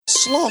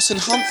Sloss and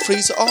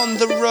Humphreys on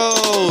the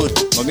road.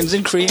 Muggins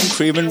and cream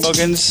and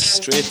muggins,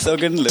 straight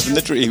thuggin', living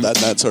the dream.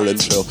 That's our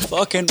intro.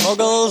 Fucking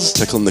muggles.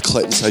 Tickling the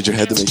clit inside your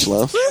head that makes you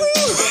laugh.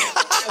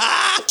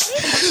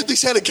 They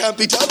said it can't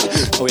be done.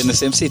 Are we in the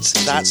same seats?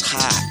 That's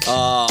hack.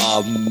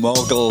 Ah,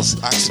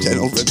 muggles.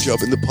 Accidental rib job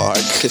in the park.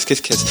 Kiss, kiss,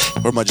 kiss.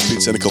 Or am I just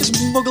being cynical?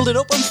 Muggled it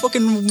up on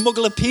fucking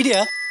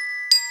Mugglepedia.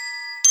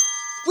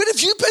 Where have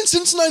you been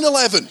since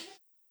 9/11?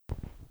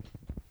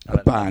 A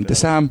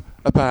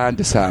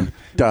panda Sam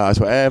does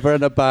whatever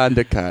an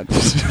abanda can.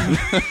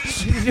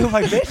 You do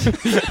my bit.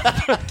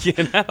 You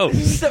know.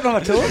 Stepping on my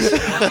toes.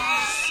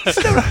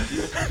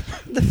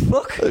 The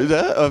fuck?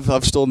 Yeah,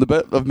 I've stolen the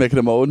bit of making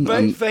it my own.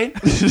 Fine.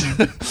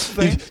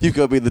 You've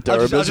got to be the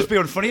I'll therapist. just be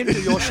unfunny and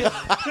do your shit.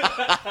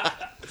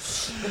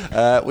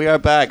 We are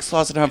back.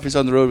 Sloss and Humphreys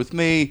on the road with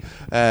me,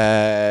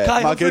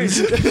 Muggins,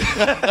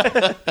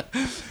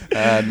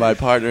 and my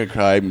partner in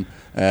crime,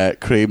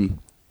 Cream.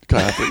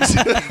 Humphreys.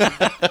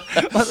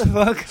 What the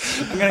fuck?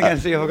 I'm going to go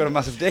and see if I've got a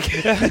massive dick.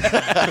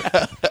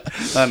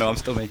 Oh no, I'm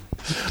still me.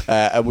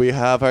 And we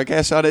have our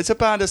guest on. It's a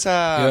panda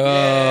Sam.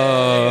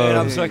 Yeah,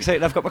 I'm so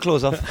excited. I've got my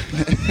clothes off.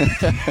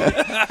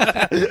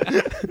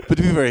 But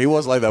to be fair, he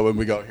was like that when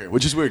we got here,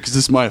 which is weird because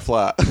this is my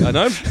flat. I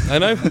know.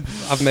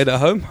 I've made it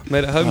home.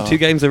 Oh. 2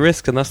 games of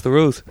Risk, and that's the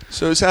rules.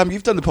 So Sam,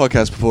 you've done the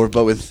podcast before,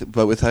 but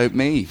without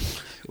me.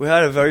 We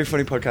had a very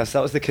funny podcast.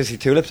 That was the Kissy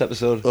Tulips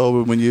episode.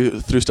 Oh, when you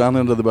threw Stanley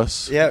under the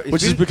bus. Yeah,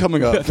 which is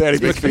becoming a very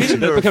big feature.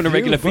 It's becoming a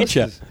regular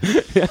feature.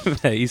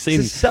 Yeah, you've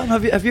seen. So, Sam,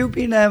 have you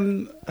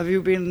been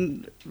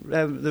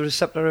the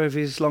receptor of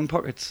his long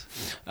pockets?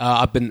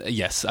 I've been.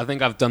 Yes, I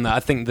think I've done that. I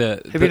think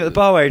that. Have you been at the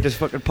bar where he just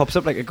fucking pops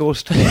up like a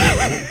ghost?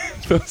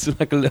 It's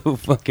like a little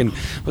fucking.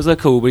 What's that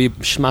called? Where you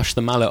smash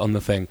the mallet on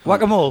the thing?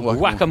 Whack-a-mole.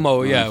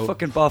 Whack-a-mole. Yeah.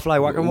 Fucking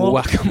barfly whack-a-mole.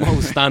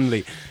 Whack-a-mole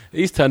Stanley.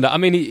 He's turned up. I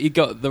mean, he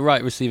got the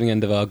right receiving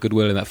end of our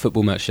goodwill in that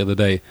football match the other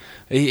day.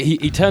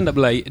 He turned up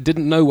late,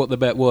 didn't know what the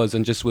bet was,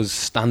 and just was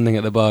standing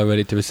at the bar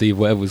ready to receive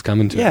whatever was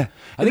coming to him. Yeah.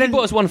 I think he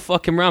bought us one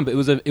fucking round, but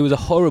it was a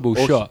horrible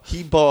shot.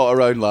 He bought a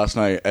round last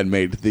night and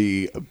made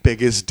the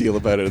biggest deal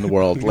about it in the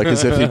world. Like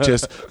as if he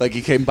just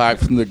he came back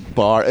from the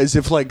bar, as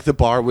if like the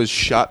bar was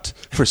shut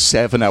for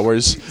 7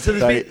 hours. So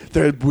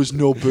there was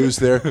no booze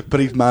there, but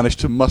he'd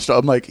managed to muster.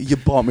 I'm like, you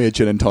bought me a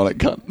gin and tonic,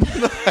 cunt.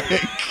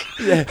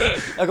 Yeah,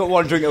 I got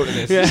one drink out of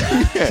this. Yeah.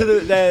 So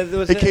there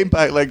was he came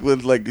back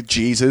with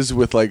Jesus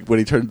with when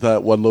he turned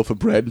that one loaf of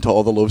bread into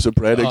all the loaves of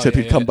bread, except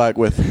he'd come back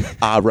with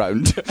a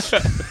round,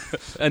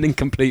 an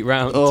incomplete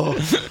round. Oh,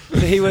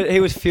 he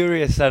was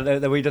furious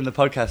that we'd done the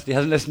podcast. He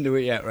hasn't listened to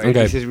it yet, right?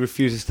 Okay. He says he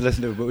refuses to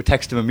listen to it, but we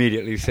text him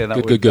immediately saying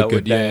that good.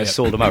 would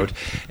sold him out.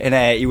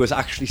 And he was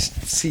actually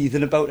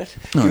seething about it.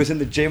 He was in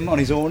the gym on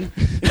his own.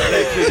 He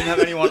didn't have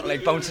anyone to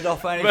bounce it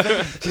off or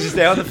anything. He's just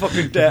there on the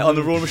fucking on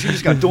the rowing machine,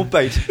 just going, "Don't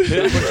bite."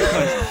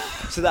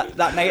 So that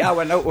night I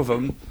went out with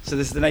him. So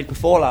this is the night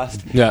before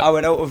last. Yeah. I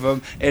went out with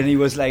him, and he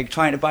was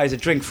trying to buy us a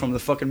drink from the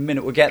fucking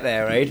minute we get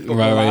there, right? But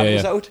my hand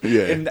was out.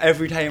 Yeah. And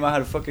every time I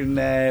had a fucking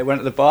went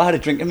to the bar, I had a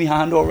drink in my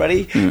hand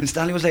already. And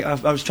Stanley was like,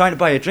 I was trying to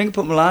buy a drink,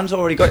 but Milan's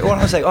already got one.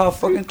 I was like, oh,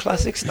 fucking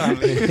classic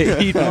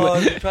Stanley.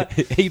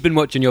 He'd been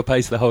watching your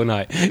pace the whole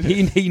night.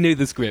 He knew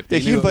the script. Yeah,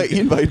 he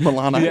invited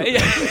Milan out.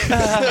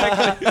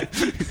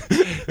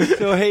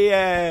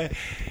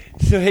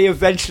 So he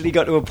eventually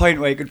got to a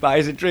point where he could buy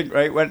us a drink,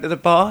 right? Went to the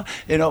bar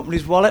and opened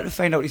his wallet to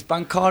find out his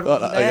bank card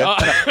wasn't there.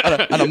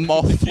 And a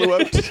moth flew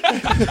out.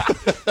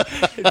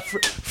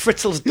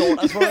 Fritzel's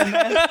daughters were in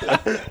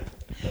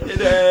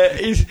there.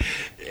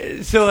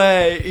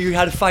 He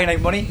had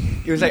finite money.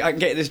 He was like, I can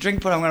get you this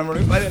drink, but I'm going to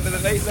run out by the end of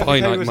the night.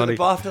 Finite he was money. At the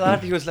bar after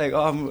that. He was like,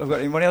 oh, I've got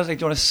any money. I was like,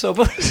 do you want a sub?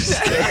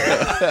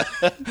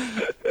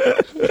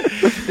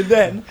 and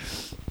then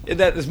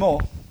there's more.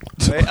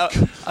 Right?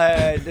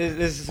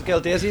 There's this girl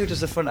Daisy who does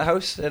the front of the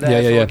house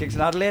at gigs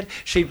in Adelaide.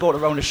 She bought a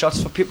round of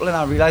shots for people, and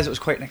I realised it was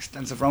quite an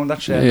extensive round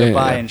that she ended up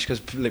buying because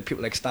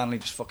people like Stanley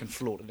just fucking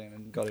floated in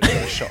and got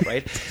a shot,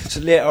 right? So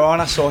later on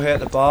I saw her at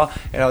the bar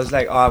and I was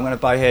like, oh, I'm going to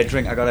buy her a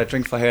drink. I got a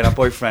drink for her and her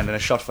boyfriend and a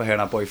shot for her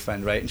and her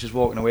boyfriend, right? And she's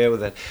walking away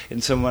with it,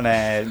 and someone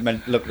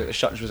looked at the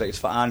shot and she was like, it's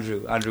for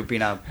Andrew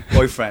being our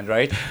boyfriend,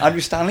 right?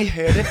 Andrew Stanley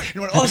heard it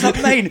and went, oh, is that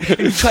mine? And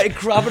he tried to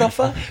grab it off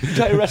her, he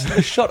tried to wrestle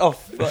the shot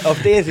off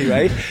Daisy,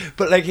 right?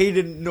 But he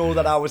didn't know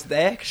that I was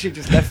there because she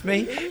just left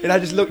me, and I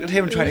just looked at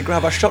him and tried to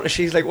grab her shot, and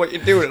she's like, what you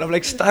doing? And I'm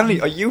like,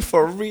 Stanley, are you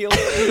for real?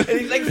 And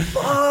he's like,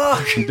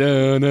 fuck.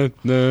 No.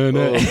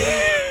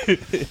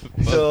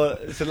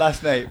 So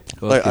last night,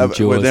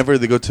 whenever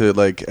they go to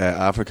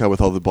Africa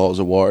with all the bottles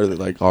of water,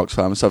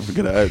 Oxfam and stuff, and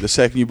get it out, the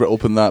second you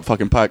open that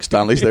fucking pack,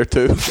 Stanley's there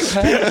too.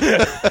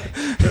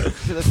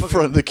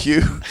 Front of the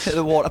queue,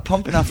 the water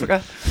pump in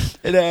Africa.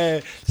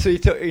 And so he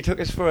took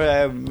us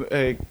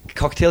for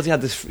cocktails.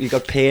 He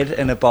got paid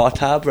in a bar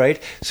tab,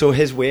 right? So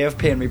his way of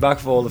paying me back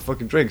for all the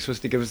fucking drinks was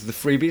to give us the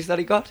freebies that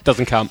he got.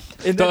 Doesn't count.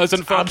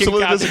 Doesn't fucking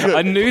count.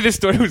 I knew this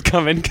story was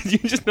coming because you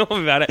just know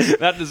about it.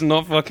 That does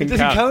not fucking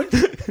count.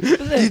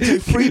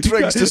 Free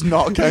drinks does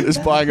not count as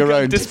buying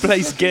around.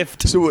 Displaced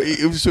gift. So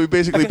he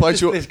basically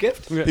buys you.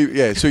 Gift.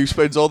 So he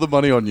spends all the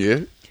money on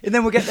you. And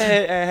then we get the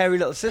hairy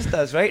little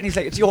sisters, right? And he's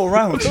like, it's your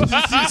round.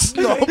 It's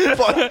not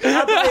funny.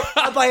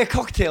 I'll buy a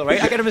cocktail, right?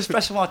 I get him an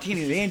espresso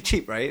martini. They ain't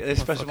cheap, right? An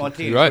espresso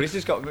martini. right. So he's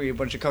just got me a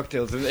bunch of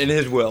cocktails in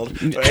his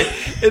world,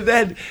 right? And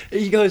then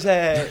he goes,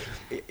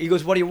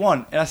 what do you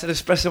want? And I said,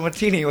 espresso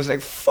martini. He was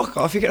like, fuck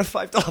off, you get a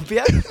 $5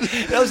 beer.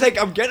 And I was like,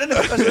 I'm getting an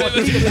espresso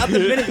martini. At the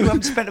minute, you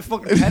haven't spent a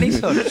fucking penny,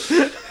 son. It's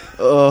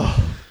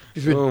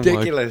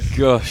ridiculous. Oh my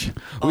gosh.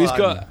 Well, he's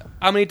got...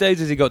 How many days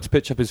has he got to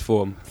pitch up his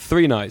form?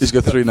 3 nights. He's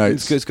got 3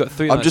 nights. He's got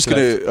 3 I'm nights just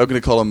gonna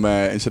call him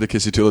instead of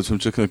Kissy Tulips, I'm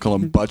just gonna call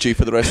him Budgie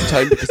for the rest of the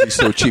time because he's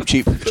so cheap.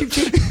 cheap. What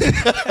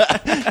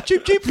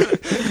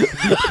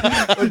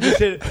did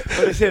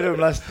you say to him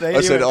last night?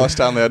 I said,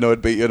 Stanley, I know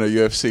I'd beat you in a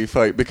UFC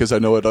fight because I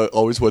know I'd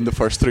always win the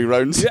first 3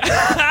 rounds.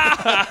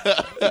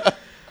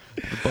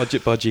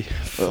 Budget Budgie.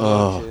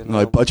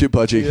 No,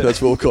 Budgie. Yeah.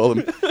 That's what we'll call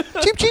him.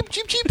 cheap.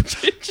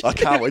 I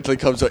can't wait till he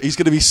comes out. He's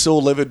going to be so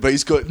livid, but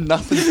he's got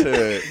nothing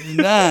to...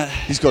 Nah.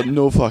 He's got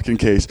no fucking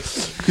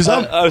case. Because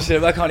I was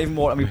saying, I can't even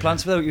water my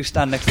plants without you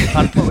stand next to the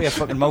plant pot with your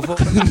fucking mouth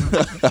open.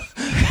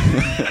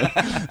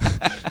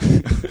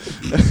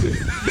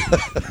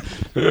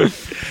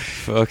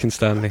 Fucking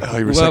Stanley. Oh,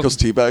 he recycles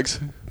tea bags.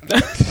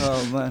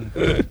 Oh man.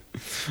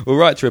 Well,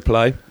 right to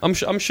reply. I'm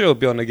sure he'll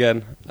be on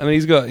again. I mean,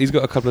 he's got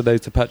a couple of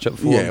days to patch up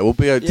for. Yeah, we'll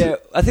be out. Yeah,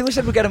 I think we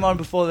said we'll get him on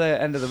before the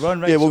end of the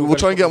run, right? Yeah, so we'll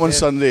try and get him on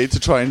Sunday to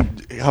try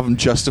and have him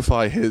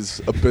justify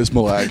his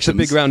abysmal actions. The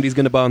big round he's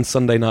going to buy on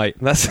Sunday night.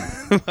 That's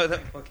that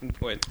fucking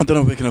point. I don't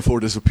know if we can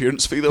afford his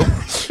appearance fee though.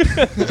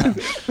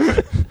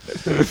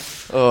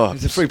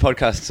 It's a free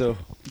podcast, so.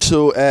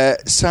 So,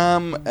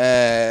 Sam,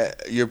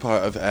 you're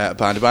part of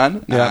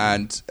Bandaban,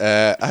 and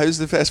how's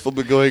the festival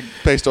been going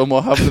based on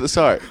what happened at the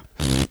start?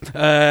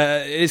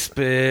 It's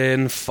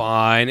been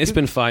fine.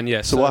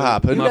 Yeah. So what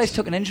happened? You guys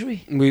took an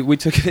injury? We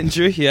took an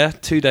injury. Yeah,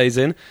 2 days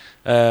in.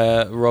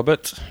 Rob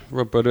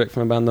Broderick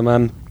from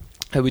Bandaman.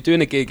 We're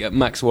doing a gig at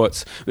Max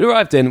Watts. We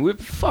arrived in. We're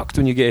fucked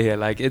when you get here,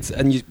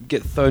 and you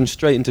get thrown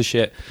straight into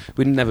shit.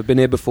 We'd never been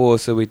here before,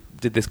 so we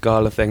did this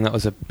gala thing. That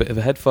was a bit of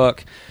a head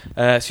fuck.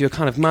 So you're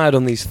kind of mad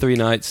on these 3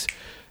 nights.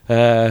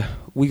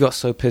 We got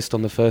so pissed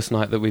on the first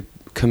night that we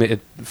committed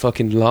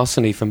fucking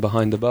larceny from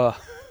behind the bar.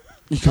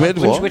 You committed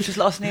what? Which was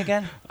larceny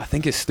again? I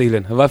think it's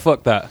stealing. Have I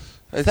fucked that?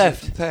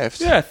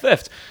 Theft. Yeah,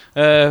 theft.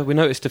 We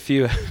noticed a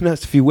few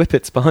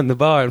whippets behind the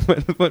bar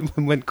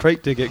and went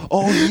crate digging.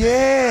 Oh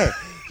yeah.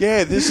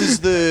 Yeah, this is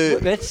the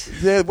Whippets?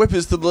 Yeah,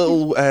 whippets, the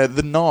little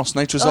the NOS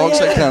nitrous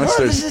oxide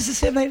canisters. This is the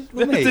same night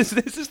with me. This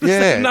is the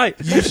same night.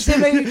 This is the same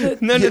night we did.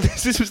 No,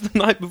 this was the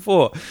night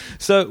before.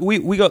 So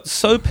we got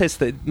so pissed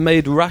that it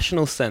made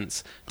rational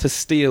sense to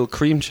steal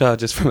cream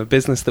chargers from a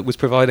business that was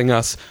providing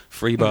us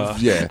free bar.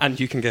 Yeah. And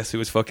you can guess who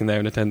was fucking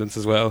there in attendance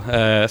as well.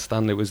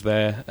 Stanley was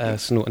there,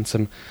 snorting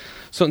some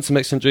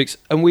excellent drinks,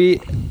 and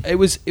it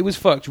was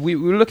fucked. We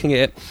were looking at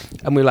it,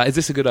 and we were like, is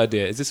this a good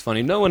idea? Is this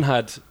funny? No one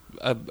had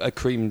a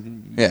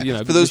cream,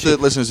 For those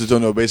listeners who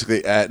don't know,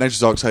 basically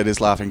nitrous oxide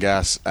is laughing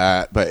gas,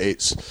 but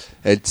it's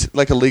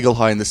like a legal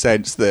high in the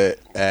sense that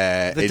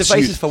the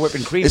device is for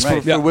whipping cream, it's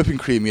right? for whipping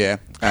cream,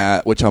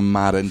 which I'm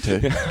mad into.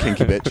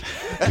 Kinky bitch.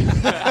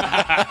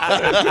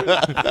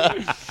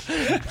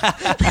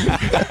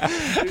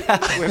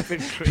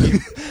 Whipping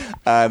cream.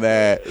 And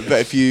but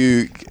if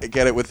you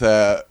get it with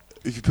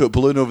if you put a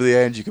balloon over the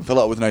end, you can fill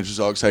it up with nitrous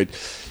oxide.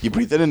 You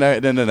breathe in and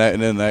out,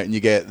 and you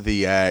get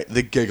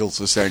the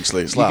giggles.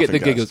 Essentially, it's laughing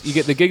gas. You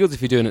get the giggles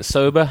if you're doing it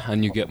sober,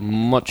 and you get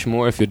much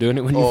more if you're doing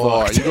it when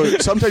you're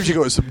fucked. Sometimes you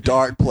go to some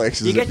dark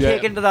places. You get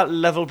taken to that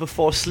level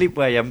before sleep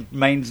where your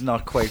mind's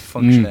not quite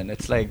functioning.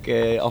 It's like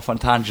off on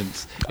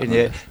tangents,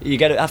 and you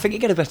get. I think you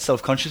get a bit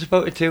self-conscious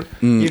about it too.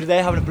 You're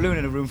there having a balloon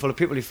in a room full of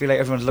people. You feel like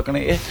everyone's looking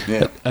at you.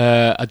 Yeah,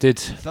 I did.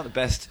 It's not the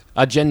best.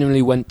 I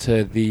genuinely went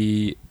to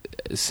the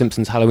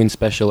Simpsons Halloween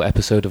special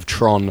episode of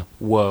Tron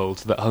World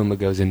that Homer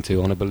goes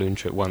into on a balloon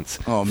trip once.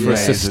 Oh, for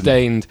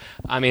sustained.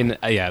 I mean,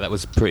 that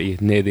was pretty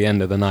near the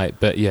end of the night.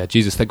 But yeah,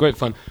 Jesus, they're great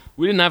fun.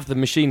 We didn't have the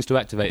machines to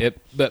activate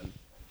it, but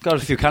got a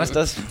few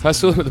canisters. I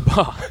saw them at the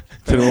bar.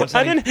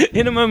 And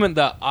in a moment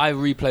that I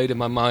replayed in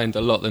my mind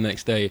a lot the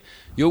next day,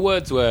 your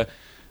words were,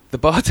 the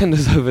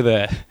bartender's over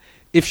there.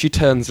 If she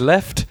turns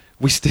left,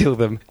 we steal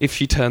them. If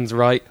she turns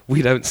right,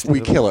 we don't steal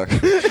them. We kill her.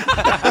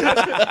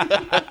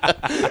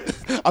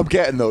 I'm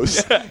getting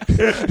those.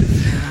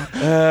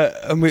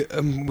 And we,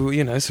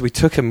 so we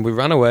took him. We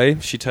ran away.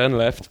 She turned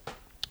left.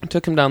 I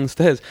took him down the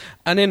stairs,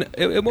 and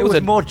it was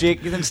more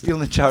Jake than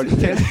stealing the charity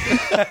tin.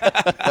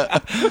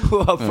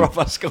 What a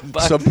proper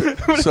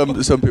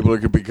scumbag. Some people are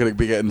going to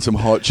be getting some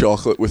hot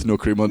chocolate with no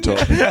cream on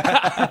top.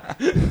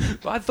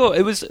 But I thought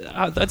it was.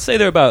 I'd say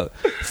there are about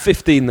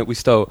 15 that we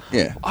stole.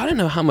 Yeah. I don't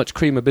know how much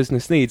cream a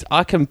business needs.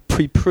 I can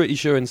be pretty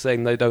sure in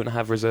saying they don't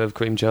have reserve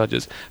cream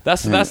chargers.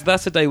 That's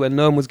a day where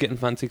no one was getting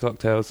fancy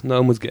cocktails. No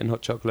one was getting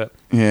hot chocolate.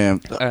 Yeah,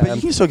 but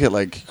you can still get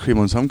like cream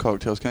on some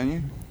cocktails, can't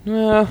you?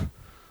 Yeah.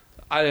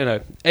 I don't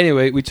know.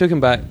 Anyway, we took him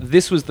back.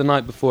 This was the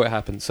night before it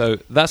happened. So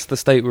that's the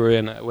state we were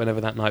in whenever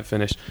that night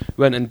finished.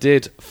 Went and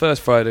did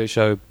first Friday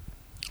show,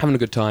 having a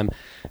good time.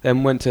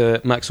 Then went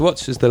to Max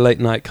Watts, which is the late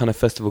night kind of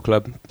festival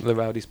club, the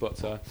rowdy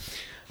spots are.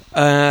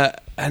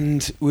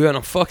 And we went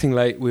on fucking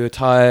late. We were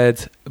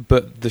tired,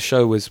 but the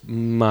show was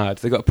mad.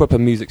 They got a proper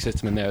music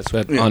system in there. It's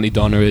where Auntie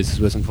Donna is.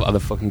 Where some other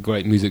fucking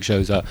great music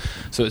shows are.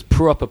 So it's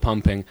proper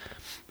pumping.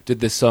 Did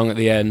this song at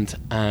the end,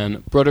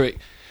 and Broderick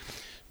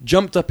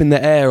jumped up in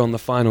the air on the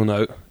final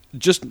note,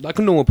 just like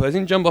a normal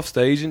person. Jump off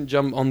stage and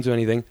jump onto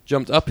anything.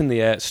 Jumped up in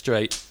the air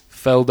straight,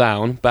 fell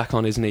down, back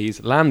on his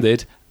knees,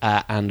 landed.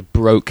 And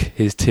broke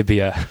his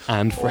tibia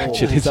and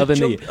fractured his other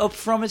knee. Jumped up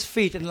from his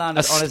feet and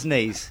landed on his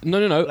knees. No.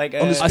 Like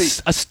on his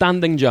feet. A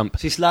standing jump.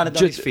 So he landed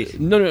on his feet.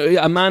 No.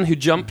 A man who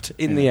jumped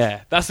in the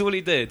air. That's all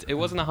he did. It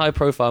wasn't a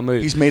high-profile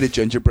move. He's made of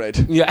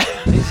gingerbread. Yeah.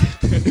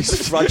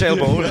 He's fragile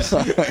bones.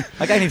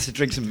 That guy needs to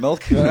drink some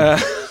milk.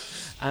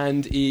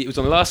 And it was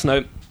on the last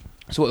note.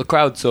 So what the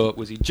crowd saw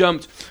was he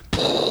jumped,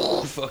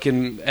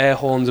 fucking air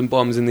horns and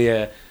bombs in the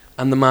air,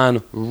 and the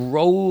man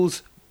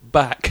rolls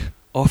back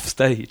off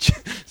stage.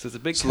 So it's a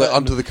big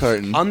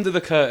curtain, under the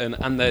curtain,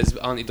 and there's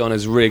Auntie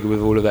Donna's rig with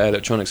all of the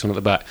electronics on at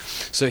the back.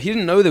 So he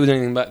didn't know there was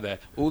anything back there.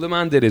 All the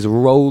man did is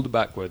rolled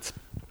backwards.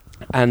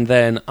 And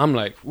then I'm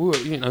like,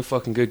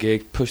 fucking good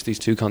gig. Push these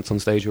two cunts on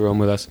stage who are on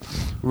with us.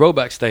 Roll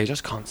backstage, I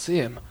just can't see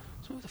him.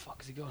 So where the fuck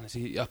is he going? Is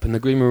he up in the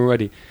green room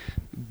already?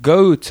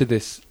 Go to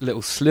this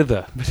little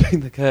slither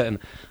between the curtain,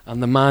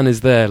 and the man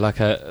is there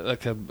like a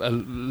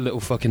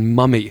little fucking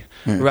mummy,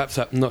 wrapped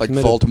up, not like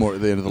Voldemort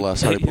at the end of the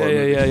last Harry Potter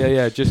movie.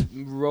 Yeah, just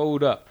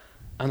rolled up.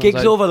 And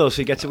Gig's over though, so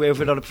he gets away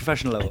with it on a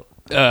professional level.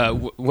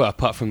 Well,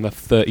 apart from the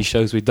 30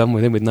 shows we've done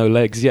with him with no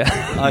legs, yeah.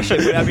 I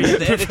mean, at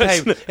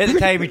the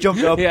time he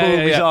jumped up,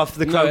 he's off,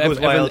 the crowd goes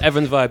wild.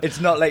 Everyone's vibe.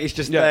 It's not like he's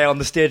just there on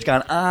the stage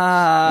going,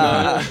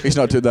 ah. No. He's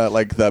not doing that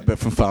like that bit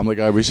from Family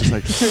Guy where he's just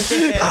like,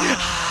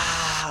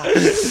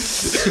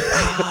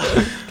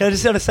 Can I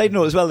just say on a side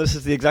note as well, this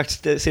is the exact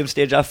same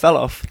stage I fell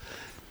off.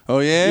 oh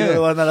yeah, You know,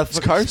 the one that I it's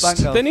fucking cursed.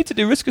 spanked off. They need to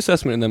do risk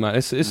assessment in there, man.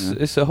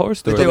 It's a horror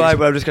story. Do I,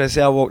 but I'm just going to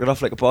say I walked it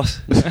off like a boss.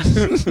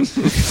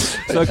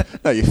 So,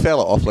 No, you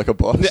fell off like a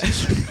boss.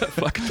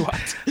 fuck a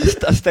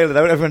twat. I styled it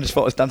out, everyone just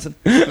thought I was dancing.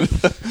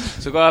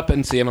 So I go up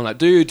and see him. I'm like,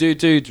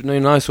 dude, no,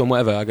 nice one,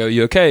 whatever. I go,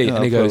 you okay?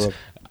 And he goes,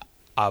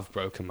 I've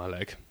broken my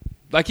leg.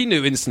 Like, he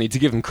knew instantly, to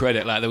give him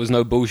credit, like, there was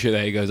no bullshit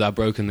there. He goes, I've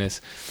broken this.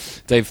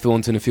 Dave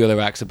Thornton, a few other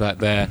acts are back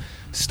there.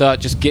 Start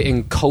just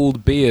getting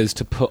cold beers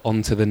to put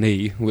onto the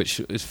knee,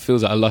 which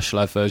feels like a Lush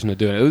Life version of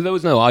doing it. There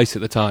was no ice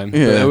at the time, but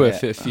there were a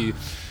few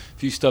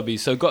stubbies.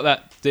 So got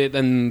that,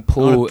 then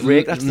Paul...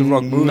 break, that's the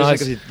wrong move,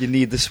 because you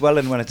need the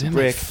swelling when it's a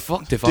break.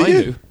 Fucked if I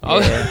knew.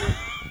 Yeah.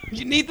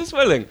 You need the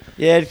swelling?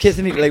 Yeah, in case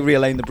they need to, like,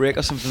 realign the brake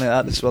or something like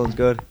that, the swelling's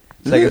good.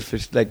 It's like if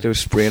it's like there was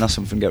spraying or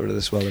something, get rid of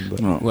the swelling. But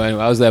well,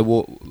 anyway, I was there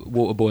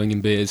waterboarding in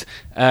beers.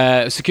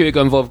 Security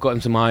got involved, got him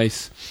some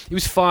ice. He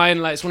was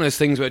fine. Like, it's one of those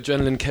things where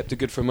adrenaline kept it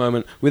good for a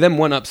moment. We then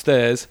went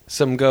upstairs.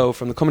 Some girl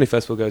from the comedy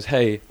festival goes,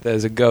 "Hey,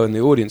 there's a girl in the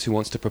audience who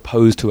wants to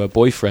propose to her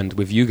boyfriend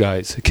with you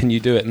guys. Can you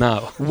do it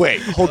now?"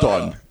 Wait, hold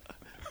on.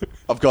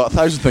 I've got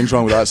 1,000 things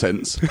wrong with that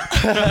sentence.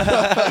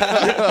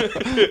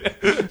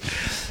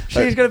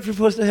 She's going to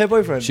propose to her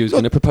boyfriend. She was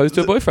going to propose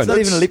to her boyfriend. It's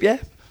not even a leap year.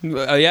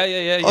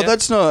 Yeah. Oh,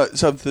 that's not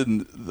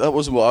something. That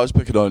wasn't what I was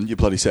picking on. You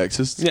bloody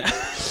sexist. Yeah.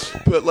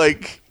 But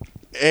like,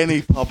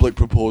 any public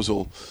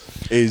proposal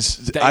is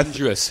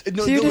dangerous.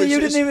 So you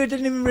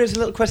didn't even raise a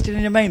little question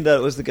in your mind that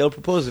it was the girl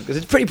proposing, because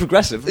it's pretty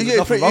progressive. There's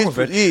nothing wrong with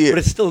it, but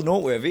it's still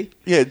noteworthy.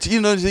 Yeah,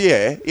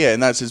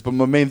 and that's it. But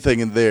my main thing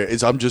in there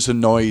is I'm just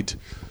annoyed.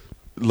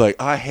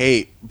 Like, I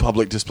hate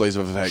public displays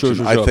of affection.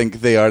 Sure. I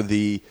think they are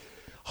the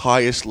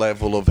highest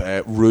level of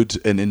rude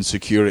and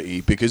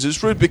insecurity, because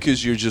it's rude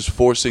because you're just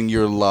forcing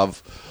your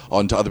love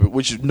onto other people,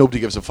 which nobody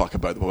gives a fuck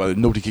about.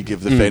 Nobody could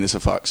give the faintest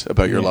of fucks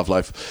about your love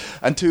life.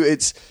 And two,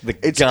 it's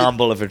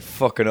gamble of it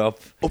fucking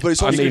up. Oh, but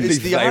it's also it's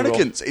the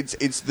arrogance.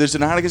 It's there's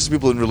an arrogance to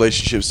people in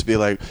relationships to be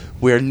like,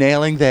 we're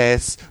nailing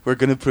this, we're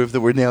going to prove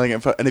that we're nailing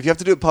it. And if you have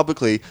to do it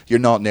publicly, you're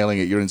not nailing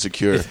it. You're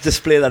insecure. It's a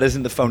display that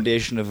isn't the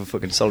foundation of a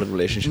fucking solid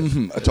relationship.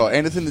 Mm-hmm.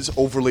 Anything that's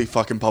overly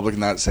fucking public in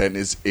that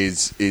sense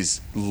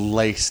is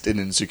laced in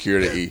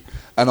insecurity.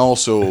 And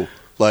also,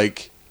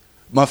 like,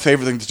 my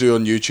favorite thing to do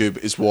on YouTube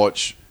is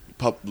watch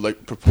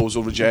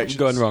proposal rejections.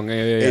 Going wrong, yeah.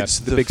 It's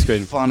the big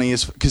screen.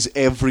 Funniest, because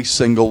every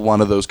single one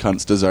of those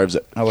cunts deserves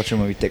it. I watch them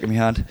when we dick in my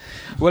hand.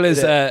 Well,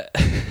 as I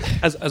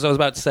was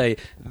about to say,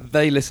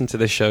 they listen to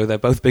this show. They're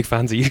both big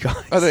fans of you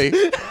guys. Are they?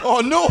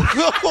 Oh no!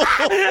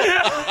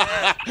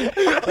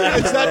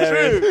 Is that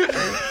true?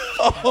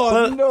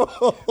 No!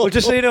 Well,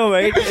 just so you know,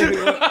 mate,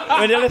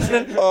 when you're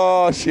listening,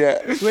 oh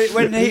shit!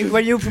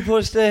 When you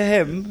proposed to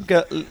him,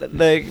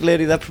 the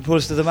lady that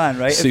proposed to the man,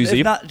 right?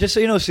 Susie. Just so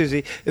you know,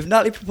 Susie, if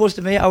Natalie proposed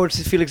to me, I would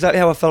feel exactly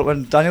how I felt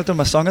when Daniel done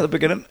my song at the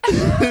beginning.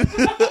 I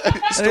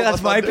think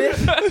that's my bit.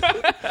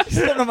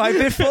 Still not my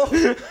bit for.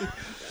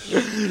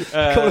 A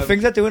couple of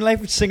things I do in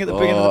life, which sing at the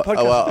beginning of the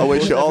podcast. Well, I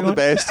wish you all the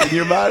best in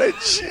your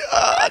marriage.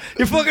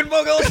 You fucking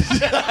muggles.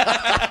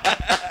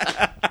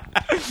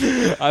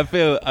 I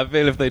feel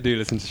if they do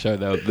listen to the show,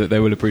 they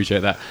will appreciate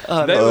that.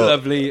 They were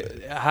lovely.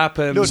 It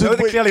happened. No,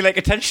 they clearly like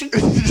attention.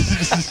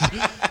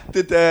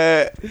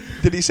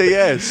 Did he say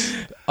yes?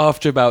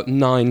 after about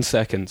 9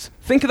 seconds.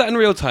 Think of that in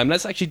real time.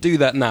 Let's actually do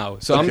that now.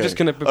 So I'm Okay. just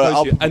going to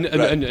propose you, and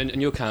right.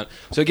 you'll count.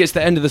 So it gets to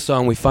the end of the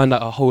song. We find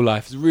out her whole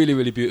life. It's really,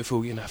 really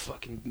beautiful. You know,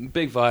 fucking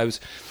big vibes.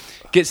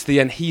 Gets to the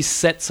end. He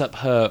sets up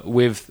her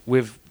with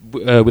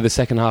the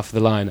second half of the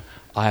line.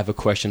 I have a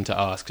question to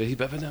ask. So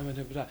but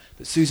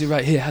Susie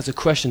right here has a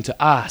question to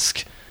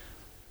ask.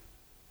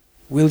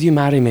 Will you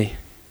marry me?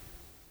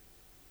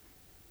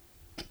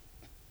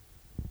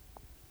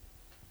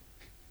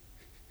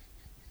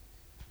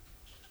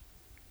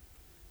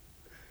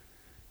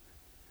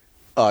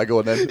 I go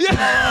on then.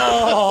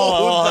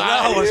 Oh,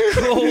 that was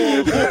cool.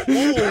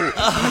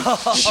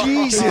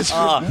 Jesus,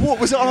 what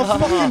was it on a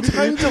fucking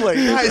time delay?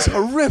 That is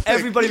horrific.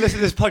 Everybody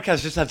listening to this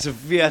podcast just had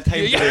severe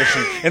time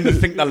dilation and they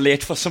think they're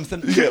late for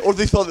something. Yeah, or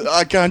they thought,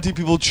 I guarantee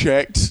people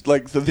checked,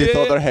 like, that they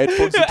thought their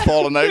headphones had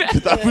fallen out.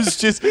 That was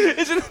just,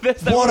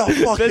 what a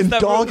fucking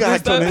dog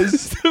act on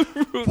his.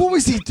 What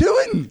was he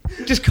doing?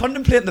 Just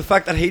contemplating the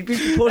fact that he'd been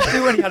supposed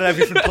to and he had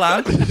everything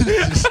planned.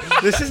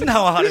 This isn't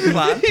how I had it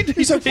planned.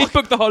 He's like, He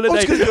booked the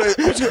holiday.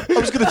 I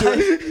was going to do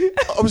it.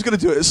 I was going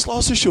to do it at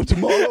Slaughter Show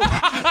tomorrow.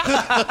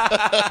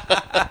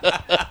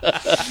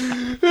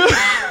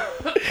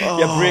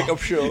 Your breakup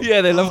show.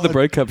 Yeah, they love the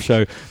breakup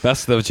show.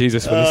 That's the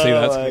Jesus when you see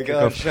that. Oh my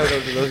god! Shout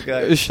out to those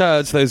guys. Shout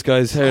out to those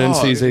guys, Harry and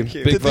Susie.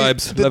 cute. Big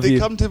vibes. Did Love they you.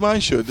 come to my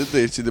show? Did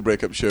they see the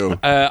breakup show?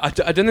 I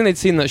don't think they'd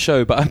seen that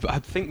show, but I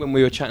think when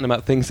we were chatting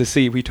about things to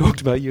see, we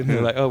talked about you, and they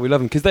were like, "Oh, we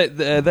love them," because they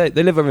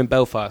live over in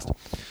Belfast.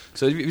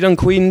 So have you done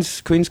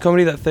Queen's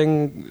Comedy, that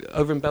thing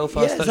over in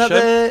Belfast? Yeah, that show?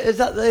 is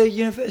that the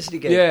university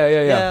gig? Yeah.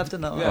 Yeah, I've done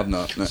that one. I've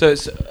not. No. So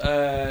it's,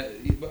 I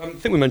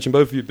think we mentioned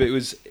both of you, but it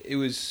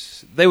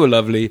was. They were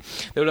lovely.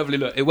 They were lovely.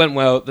 Look, it went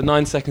well. The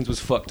 9 seconds was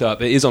fucked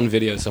up. It is on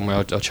video somewhere.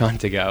 I'll try and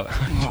dig it out.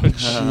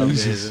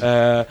 Jesus.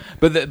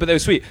 But they were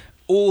sweet.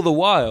 All the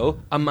while,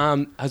 a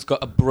man has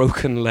got a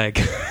broken leg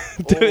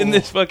doing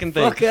this fucking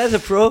thing. Fuck, there's a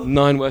pro.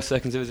 9 worst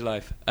seconds of his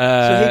life.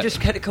 So he just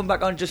had to come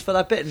back on just for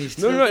that bit, and he's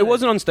still No, it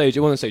wasn't on stage.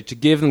 It wasn't on stage. To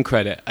give them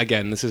credit,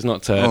 again, this is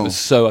not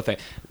so I think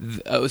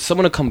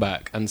someone had come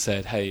back and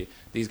said, "Hey,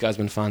 these guys have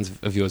been fans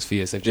of yours for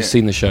years. They've just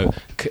seen the show.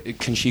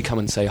 Can she come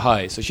and say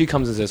hi?" So she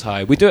comes and says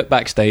hi. We do it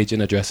backstage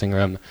in a dressing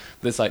room.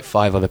 There's like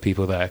 5 other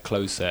people there,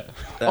 closed set.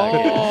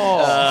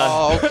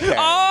 Oh, okay.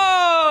 Oh!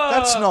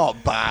 That's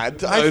not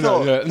bad. I No,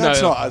 thought no,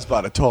 that's no. not as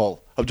bad at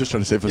all. I'm just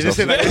trying to save myself.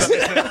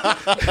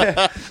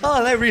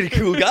 Oh, they're really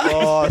cool guys.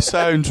 Oh,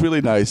 sounds really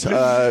nice.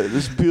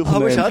 This beautiful. I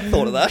wish name. I'd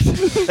thought of that.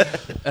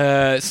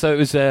 So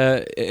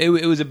it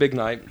was a big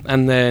night,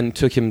 and then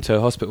took him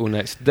to hospital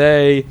next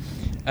day.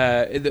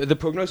 The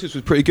prognosis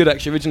was pretty good,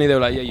 actually. Originally they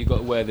were like, "Yeah, you got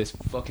to wear this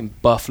fucking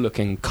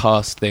buff-looking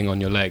cast thing on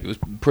your leg." It was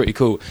pretty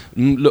cool.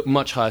 Looked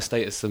much higher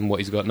status than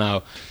what he's got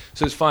now.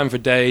 So it's fine for a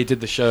day.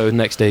 Did the show.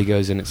 Next day he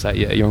goes in. It's like,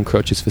 "Yeah, you're on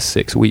crutches for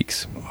 6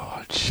 weeks."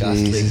 Oh,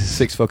 Ghastly. Jesus.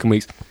 6 fucking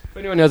weeks. For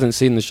anyone who hasn't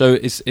seen the show,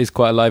 it's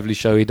quite a lively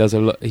show. He does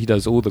He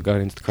does all the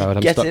going into the crowd.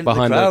 I'm Gets stuck into the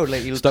behind crowd,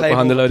 like, he'll stuck climb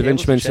behind a over load of tables and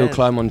instruments. He'll chairs.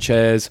 climb on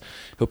chairs.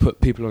 He'll put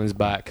people on his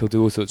back. He'll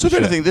do all sorts So of if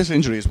shit. anything, this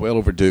injury is well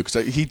overdue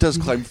because he does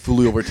climb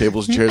fully over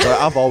tables and chairs.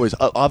 I've always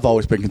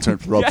been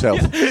concerned for Rob's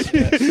health.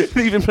 He's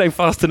been playing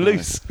fast and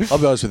loose. I'll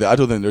be honest with you. I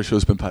don't think their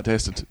show's been pat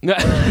tested. He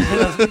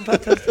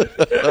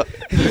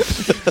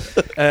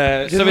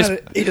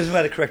doesn't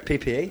wear the correct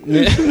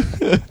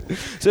PPE.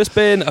 So it's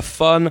been a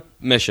fun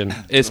mission.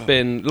 It's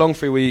been long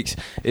 3 weeks.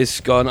 It's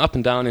gone up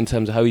and down in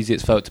terms of how easy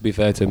it's felt. To be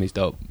fair to him, he's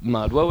dealt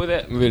mad well with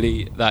it.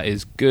 Really, that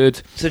is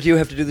good. So do you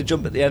have to do the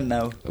jump at the end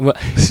now? Well,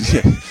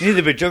 You need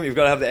the big jump. You've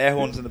got to have the air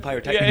horns and the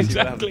pyrotechnics. Yeah, You've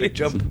got to have the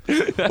exactly.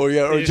 big jump. Or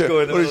You just go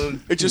in the middle.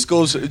 it just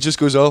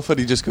goes off and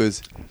he just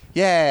goes,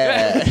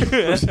 yeah.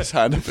 Throws his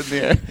hand up in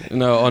the air.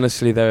 no,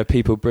 honestly, there are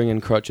people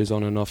bringing crutches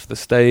on and off the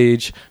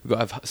stage. We've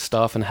got to have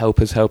staff and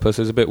helpers help us.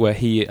 There's a bit where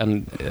he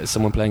and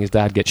someone playing his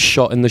dad gets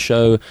shot in the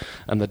show,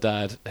 and the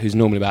dad, who's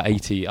normally about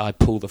 80, I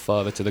pull the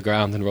father to the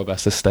ground, and Rob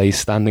has to stay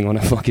standing on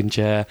a fucking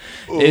chair.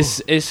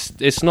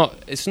 It's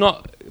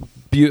not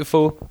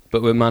beautiful,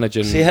 but we're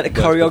managing. So you had to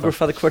where to go choreograph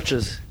for the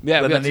crutches.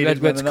 Yeah, when we had they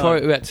needed, when to they're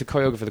not.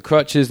 choreograph for the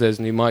crutches. There's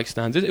new mic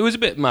stands. It was a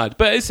bit mad,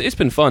 but it's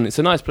been fun. It's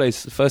a nice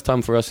place. First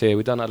time for us here.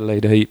 We've done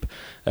Adelaide a heap,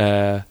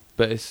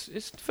 but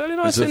it's fairly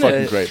nice. It's a isn't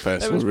fucking it? great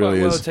festival. Everyone's It really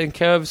quite well is. taken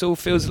care of. It all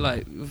feels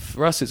like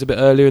for us it's a bit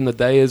earlier in the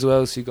day as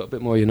well, so you've got a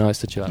bit more of your nights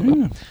to chill out.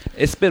 But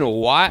it's been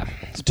alright.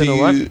 It's Do been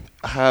you alright.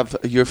 have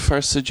your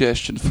first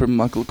suggestion for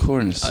Muggle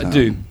Corners? I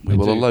do. We I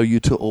will do. allow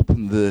you to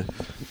open the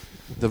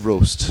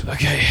roast.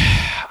 Okay,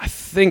 I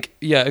think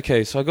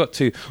okay. So I got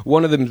 2.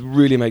 One of them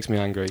really makes me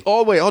angry.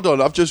 Oh wait, hold on.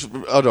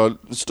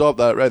 Stop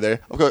that right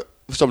there. I've got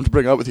something to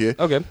bring up with you.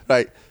 Okay.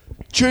 Right,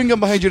 chewing gum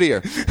behind your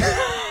ear.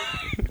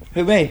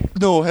 Who, me?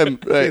 No, him.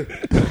 Right.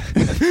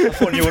 I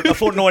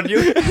thought no one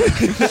knew.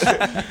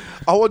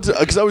 I want to,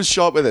 because I was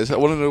shocked by this. I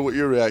want to know what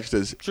your reaction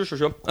is.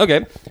 Sure.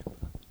 Okay.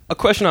 A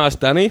question I asked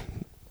Danny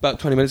about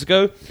 20 minutes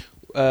ago.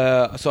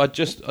 So I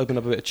just opened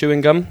up a bit of chewing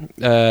gum,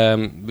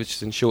 which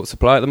is in short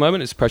supply at the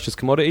moment. It's a precious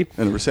commodity.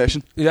 In a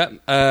recession. Yeah.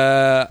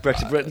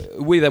 Brexit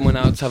Britain. We then went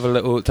out to have a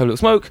little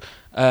smoke,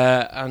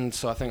 and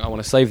so I think I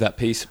want to save that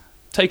piece.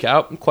 take it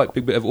out, quite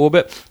big bit of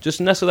orbit,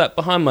 just nestle that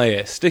behind my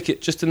ear, stick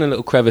it just in a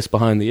little crevice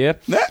behind the ear.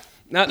 No.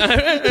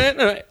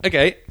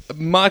 Okay,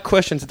 my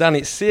question to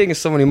Danny, seeing as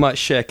someone who might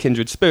share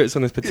kindred spirits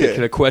on this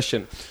particular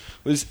question,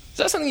 is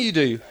that something you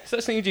do? Is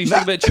that something you do? You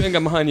stick a bit of chewing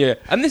gum behind your ear?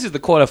 And this is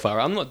the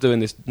qualifier. I'm not doing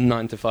this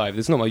 9 to 5.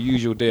 This is not my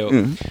usual deal.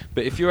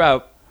 But if you're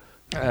out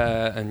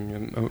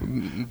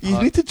and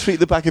you need to treat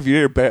the back of your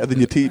ear better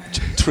than you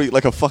treat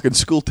like a fucking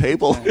school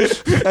table.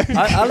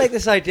 I like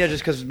this idea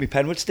just because my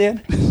pen would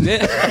stain.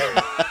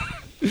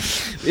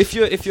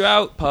 If you're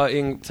out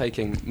partying,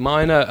 taking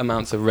minor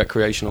amounts of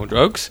recreational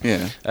drugs,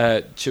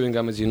 chewing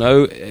gum, as you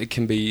know, it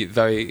can be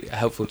very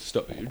helpful to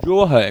stop your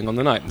jaw hurting on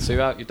the night. So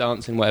you're out, you're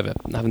dancing, whatever,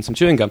 having some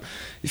chewing gum.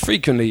 You're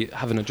frequently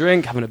having a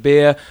drink, having a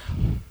beer.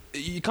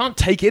 You can't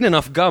take in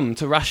enough gum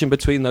to ration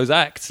between those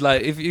acts.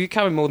 Like, if you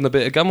carry more than a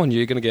bit of gum on you,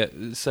 you're going to get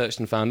searched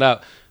and found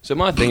out. So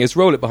my thing is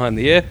roll it behind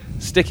the ear,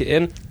 stick it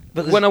in.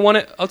 But when I want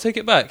it, I'll take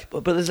it back.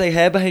 But there's like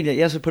hair behind it.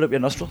 You have to put up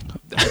your nostril.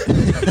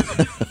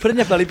 Put in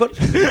your belly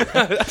button.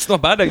 That's not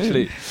bad,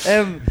 actually.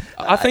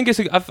 I think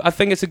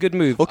it's a good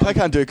move. Well, I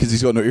can't do it because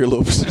he's got no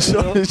earlobes,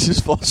 so it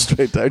just falls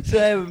straight down.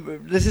 So,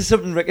 this is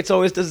something Ricketts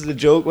always does as a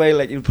joke, where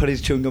like he'll put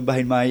his chewing gum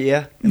behind my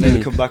ear and then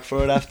he'll come back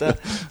for it after.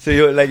 So he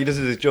does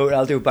it as a joke and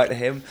I'll do it back to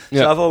him.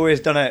 So I've always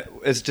done it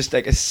as just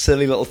like a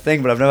silly little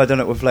thing, but I've never done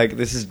it with like,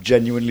 this is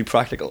genuinely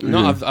practical.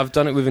 No, I've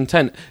done it with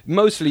intent.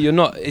 Mostly you're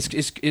not,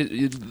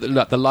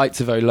 like the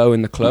lights are very low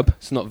in the club.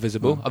 It's not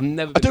visible. I've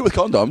never. I do it with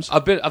condoms.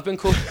 I've been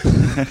called.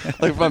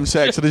 Like if I'm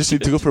sex and I just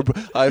need to go for a.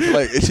 I've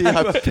like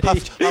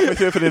halfway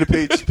through if I need a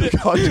pee, just put a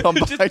condom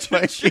behind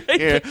my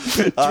ear.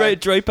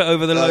 Drape it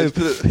over the lobe.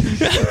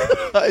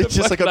 It's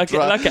just like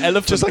an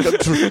elephant. Just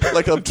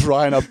like I'm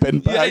drying a bin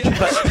bag.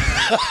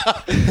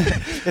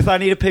 If I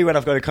need a pee when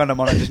I've got a condom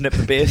on, I just nip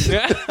the base.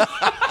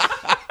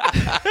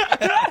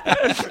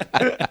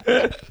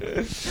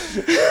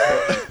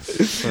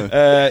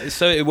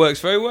 So it works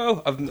very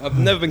well. I've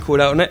never been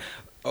called out on it.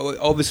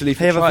 Obviously,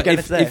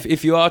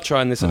 if you are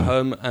trying this at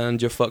home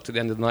and you're fucked at the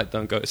end of the night,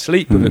 don't go to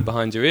sleep with it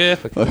behind your ear.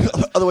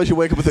 Otherwise, you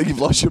wake up and think you've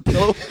lost your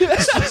pillow.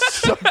 It's just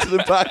stuck to the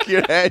back of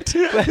your head.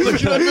 You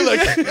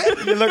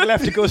look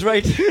left, it goes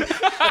right. You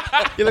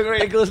look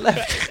right, it goes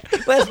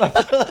left. Where's my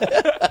pillow?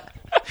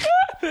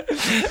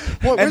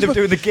 End up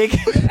doing the gig.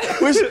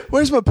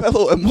 Where's my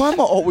pillow and why am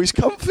I always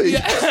comfy?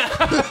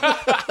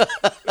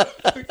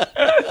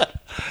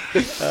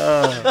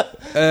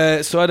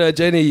 So I know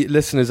any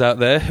listeners out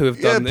there who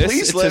have done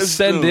this to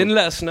send in,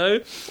 let us know.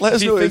 Let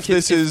us know if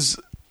this is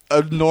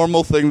a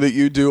normal thing that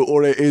you do,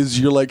 or it is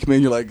you're like me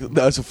and you're like,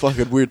 that's a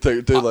fucking weird thing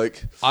to do.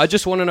 Like, I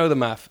just want to know the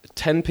math.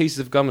 10 pieces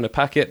of gum in a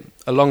packet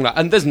along that,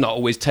 and there's not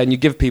always 10. You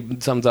give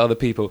some to other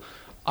people.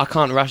 I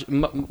can't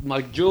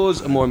my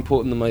jaws are more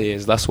important than my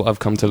ears. That's what I've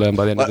come to learn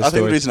by the end of the story. I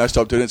think the reason I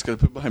stopped doing it is because I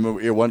put it behind my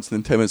ear once, and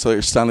then 10 minutes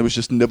later, Stanley was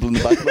just nibbling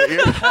the back of my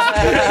ear.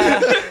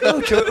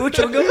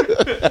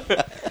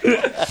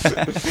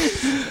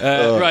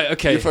 Right,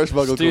 okay. Your first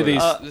muggle.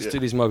 Let's do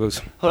these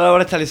muggles. Hold on, I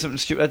want to tell you something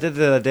stupid I did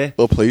the other day.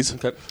 Oh, please.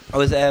 Okay. I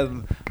was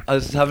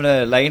having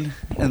a line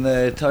in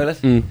the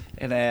toilet.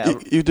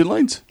 You did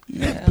lines?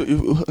 Yeah.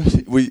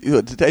 You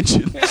had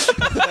detention.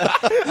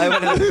 I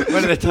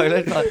went in the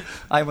toilet.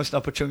 I must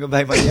not put chewing gum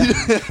behind my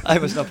ear. I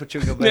must not put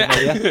chewing gum behind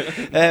my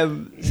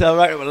ear. So I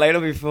wrote up a line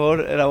on my phone,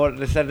 and I wanted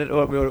to send it.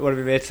 One of my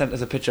mates sent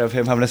us a picture of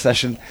him having a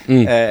session,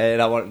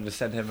 and I wanted to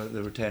send him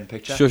the return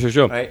picture.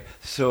 Sure. Right.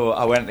 So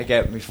I went to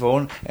get my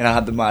phone, and I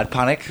had the mad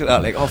panic.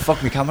 Like, oh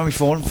fuck, my camera, my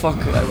phone, fuck,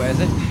 where is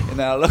it? And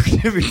then I looked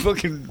at my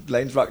fucking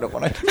lines racked up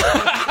on it.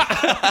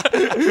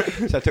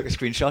 So I took a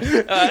screenshot.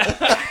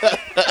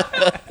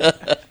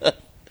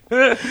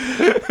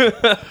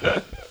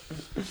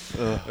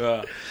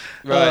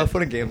 Right.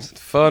 Fun and games.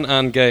 Fun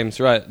and games.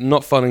 Right.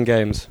 Not fun and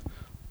games.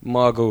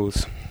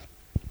 Margles.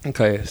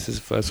 Okay, this is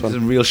the first one.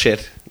 This is real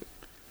shit.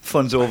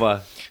 Fun's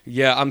over.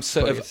 Yeah, I'm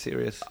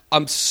serious.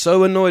 I'm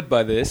so annoyed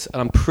by this,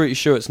 and I'm pretty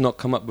sure it's not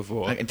come up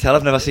before. I can tell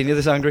I've never seen you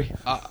this angry.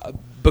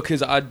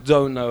 Because I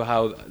don't know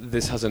how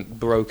this hasn't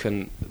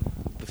broken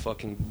the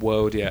fucking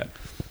world yet.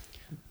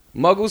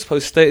 Muggles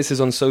post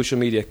statuses on social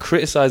media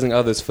criticising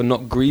others for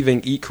not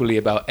grieving equally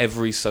about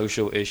every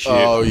social issue.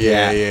 Oh,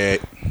 yeah.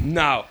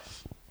 Now,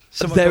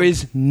 there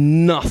is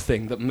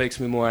nothing that makes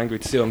me more angry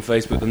to see on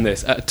Facebook than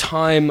this. At a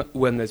time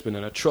when there's been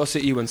an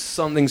atrocity, when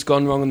something's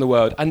gone wrong in the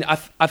world, and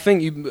I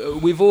think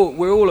we're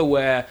all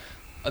aware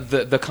of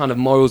the kind of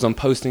morals on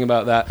posting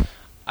about that.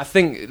 I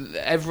think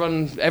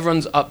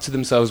everyone's up to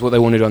themselves what they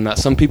wanted on that.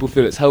 Some people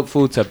feel it's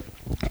helpful to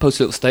post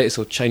a little status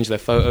or change their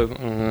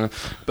photo,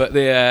 but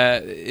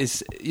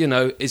it's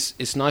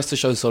nice to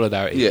show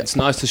solidarity. Yeah. It's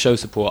nice to show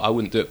support. I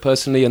wouldn't do it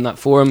personally in that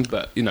forum,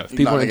 but if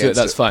people want to do it,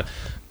 that's fine.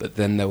 But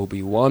then there will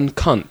be one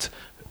cunt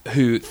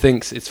who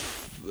thinks it's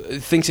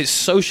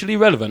socially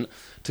relevant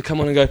to come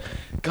on and go,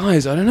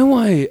 guys, I don't know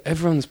why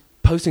everyone's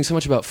posting so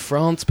much about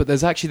France, but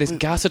there's actually this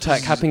gas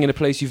attack happening in a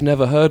place you've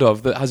never heard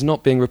of that has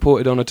not been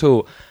reported on at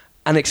all.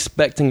 and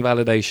expecting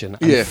validation.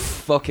 And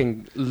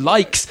fucking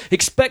likes.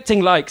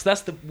 Expecting likes.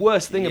 That's the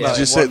worst thing about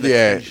just it.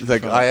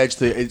 Like I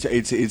actually,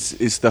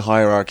 it's the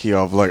hierarchy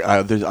of like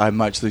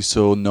I'm actually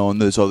so known.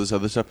 There's all this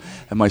other stuff,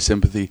 and my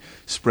sympathy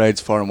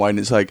spreads far and wide. And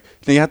it's like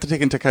you have to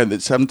take into account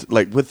that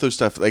like with those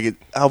stuff, like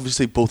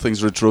obviously both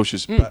things are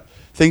atrocious, but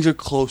things are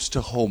close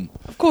to home.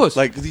 Of course.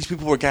 Like these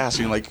people were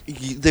gassing, like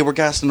they were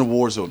gassed in a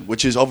war zone,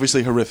 which is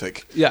obviously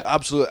horrific. Yeah,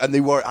 absolutely, and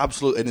they were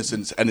absolute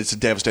innocents, and it's a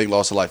devastating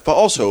loss of life. But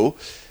also,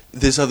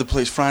 this other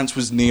place, France,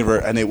 was nearer,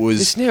 and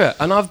it's nearer,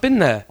 and I've been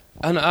there,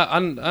 and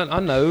I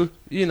know,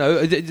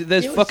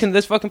 there's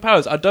fucking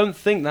powers. I don't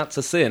think that's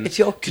a sin. It's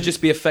to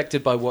just be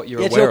affected by what you're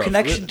aware of. It's your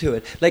connection to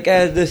it. Like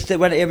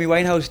when Amy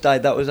Winehouse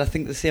died, that was I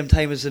think the same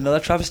time as another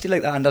travesty,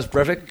 like the Anders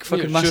Breivik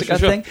fucking massacre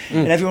thing.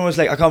 And everyone was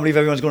like, I can't believe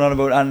everyone's going on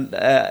about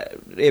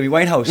Amy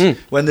Winehouse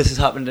when this has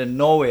happened in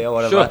Norway or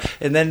whatever.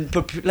 And then,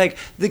 but like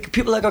the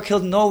people that got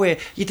killed in Norway,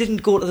 you didn't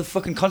go to the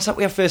fucking concert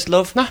We Are First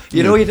Love. Nah.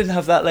 You didn't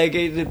have that. Like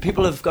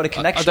people have got a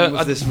connection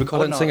with this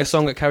recording. I don't sing a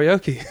song at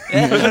karaoke.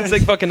 I don't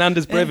sing fucking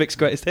Anders Breivik's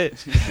greatest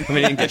hits. I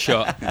mean, he didn't get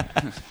shot.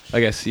 I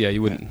guess,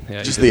 you wouldn't.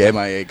 Yeah, just the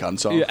MIA gun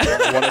song. Yeah.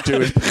 I want to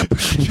do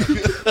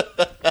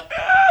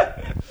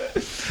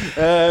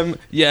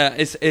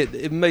it.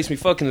 It makes me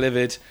fucking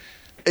livid.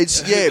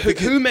 It's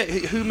who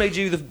made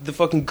you the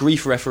fucking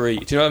grief referee?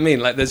 Do you know what I mean?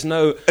 Like, there's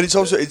no. And it's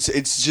also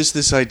it's just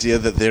this idea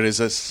that there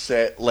is a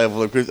set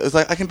level of grief. It's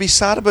like I can be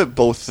sad about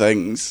both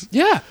things.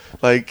 Yeah.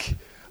 Like.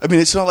 I mean,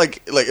 it's not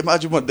like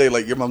imagine one day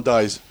like your mum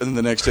dies and then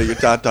the next day your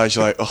dad dies.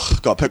 You're like, oh,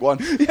 gotta pick one.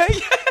 Yeah.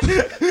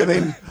 I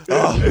mean,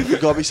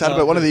 gotta be sad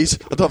about one of these.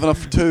 I don't have enough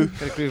for two.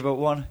 Gotta grieve about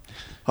one.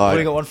 I've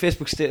only got one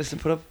Facebook status to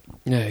put up.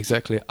 Yeah,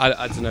 exactly.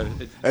 I don't know.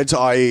 I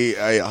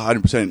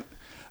 100%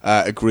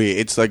 agree.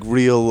 It's like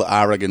real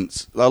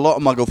arrogance. A lot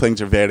of Muggle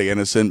things are very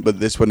innocent, but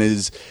this one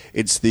is.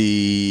 It's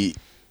the.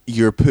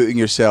 You're putting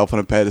yourself on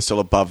a pedestal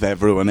above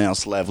everyone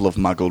else level of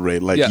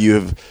mugglery. Like you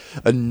have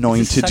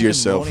anointed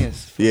yourself.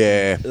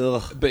 Yeah.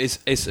 Ugh. But it's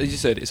as you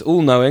said, it's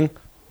all knowing.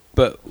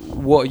 But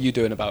what are you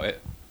doing about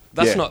it?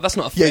 That's not a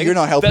thing. Yeah, you're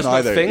not helping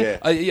that's either. Not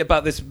a thing.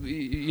 About this,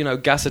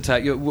 gas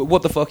attack.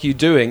 What the fuck are you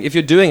doing? If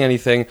you're doing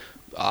anything,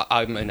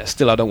 I mean,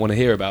 still I don't want to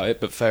hear about it.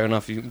 But fair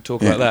enough, you can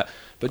talk about that.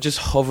 But just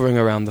hovering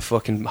around the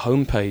fucking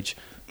homepage.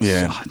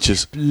 Yeah,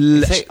 just.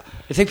 You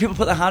think people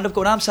put their hand up,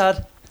 going, "I'm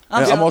sad."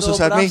 I'm also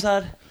sad. I'm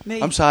sad. Me.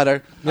 I'm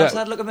sadder. I'm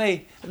sad. Look at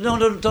me. No,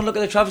 don't look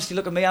at the travesty.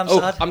 Look at me. I'm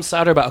sad. I'm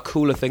sadder about a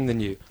cooler thing than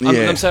you.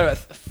 I'm sadder.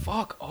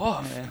 Fuck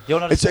off. Yeah. You're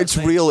not. It's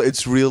real.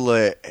 It's real.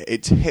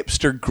 It's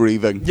hipster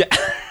grieving. Yeah.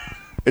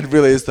 It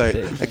really is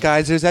like,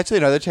 guys, there's actually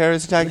another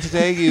terrorist attack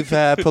today. You've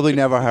probably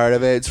never heard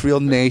of it. It's real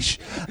niche.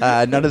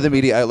 None of the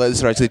media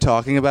outlets are actually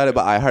talking about it,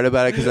 but I heard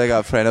about it because I got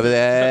a friend over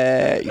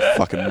there. You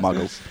fucking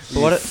muggles.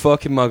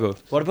 Fucking muggles.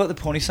 What about the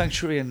pony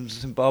sanctuary in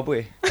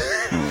Zimbabwe?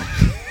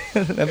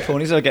 Them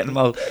ponies are getting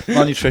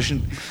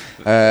malnutrition.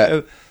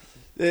 Another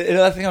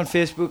thing on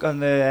Facebook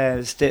on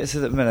the status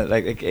at the minute,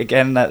 like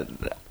again, that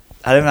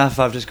I don't know if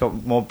I've just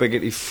got more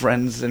bigoted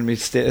friends than me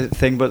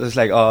thing, but it's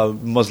like,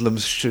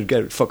 Muslims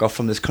should fuck off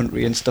from this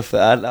country and stuff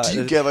like that. Do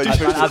you get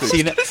I've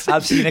seen a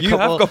couple. You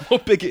have got more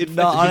bigoted friends.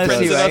 No,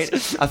 honestly, right?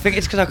 I think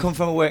it's because I come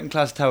from a working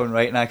class town,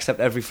 right, and I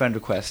accept every friend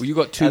request. Well, you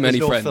got too many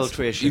friends.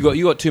 Filtration. You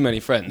got too many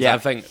friends. Yeah. I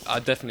think I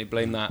definitely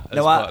blame that. As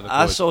no, part of the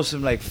I saw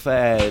some like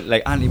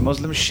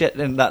anti-Muslim shit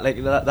and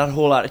that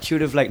whole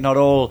attitude of like not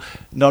all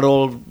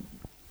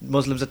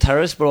Muslims are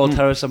terrorists, but all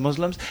terrorists are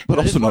Muslims. But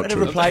also not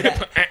true.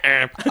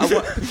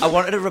 I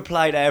wanted to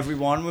reply to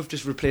everyone with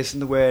just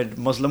replacing the word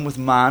Muslim with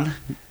man.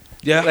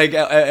 Yeah. Like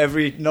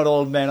not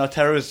all men are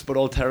terrorists, but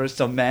all terrorists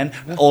are men.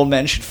 Yeah. All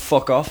men should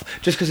fuck off.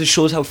 Just because it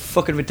shows how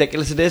fucking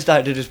ridiculous it is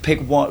to just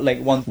pick one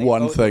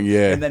thing,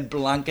 and then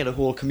blanket a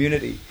whole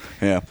community.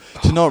 Yeah.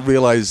 To not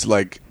realise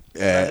like.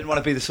 I didn't want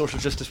to be the social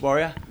justice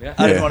warrior. Yeah.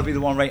 I didn't want to be the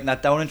one writing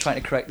that down and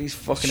trying to correct these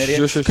fucking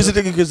idiots. Because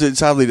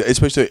sadly,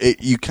 especially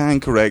you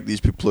can correct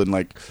these people in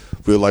like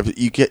real life.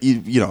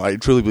 I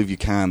truly believe you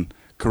can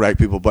correct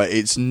people, but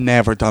it's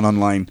never done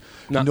online.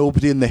 No.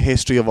 Nobody in the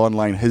history of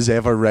online has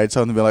ever read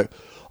something and be like,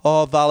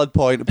 "Oh, valid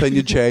point.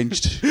 Opinion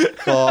changed.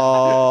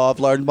 Oh, I've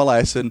learned my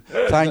lesson.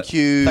 Thank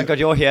you. Thank God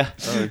you're here.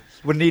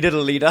 We needed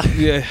a leader."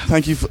 Yeah.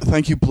 Thank you,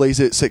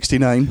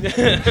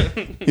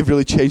 BlazeIt69. You've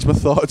really changed my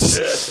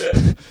thoughts.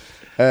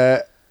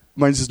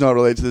 Mine's is not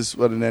related to this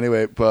one in any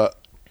way, but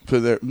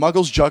put there,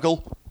 Muggles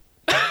juggle.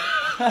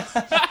 And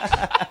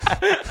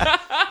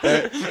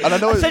I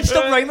know I said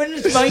stop rhyming.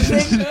 It's my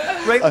thing.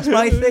 Rhyming's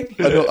my thing.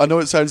 I know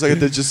it sounds like I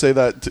did just say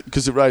that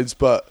because it rhymes,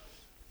 but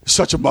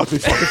such a muggly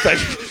fucking thing.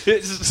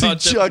 It's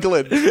such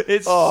juggling.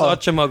 It's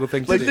such a muggle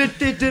thing to do.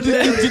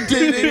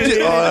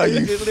 Oh,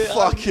 you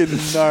fucking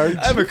nerd!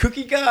 I'm a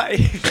cookie guy.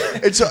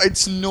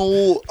 It's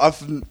no.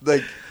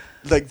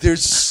 Like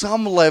there's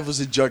some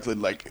levels of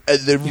juggling, like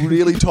at the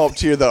really top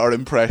tier that are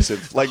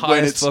impressive. Like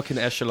when it's fucking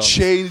echelon.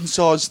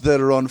 Chainsaws that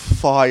are on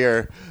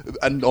fire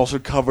and also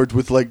covered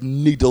with like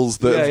needles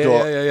that have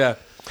got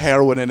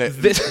heroin in it.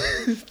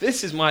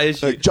 This is my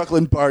issue. Like,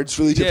 juggling birds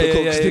really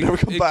difficult because they never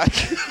come back.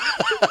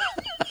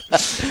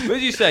 What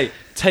did you say?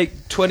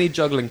 Take 20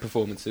 juggling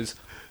performances.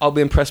 I'll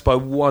be impressed by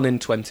 1 in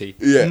 20.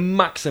 Yeah.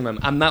 Maximum.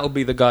 And that'll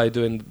be the guy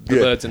doing the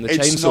birds and the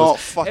chainsaws. It's not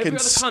fucking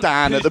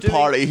Stan at the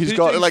party who's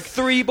got like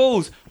 3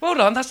 balls. Well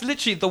done, that's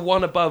literally the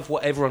one above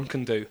what everyone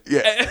can do.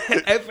 Yeah.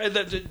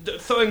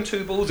 Throwing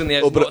 2 balls in the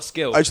air is not a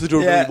skill. I actually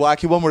do a really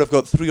wacky one where I've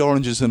got 3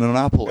 oranges and an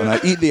apple, and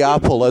I eat the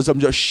apple as I'm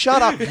just,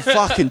 shut up, you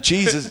fucking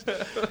Jesus.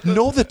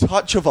 Know the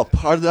touch of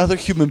another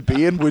human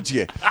being, would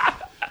you?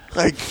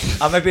 Like,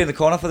 I might be in the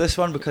corner for this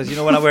one because, you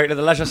know, when I worked at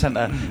the leisure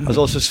centre, I was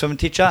also a swimming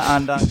teacher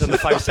and I've done the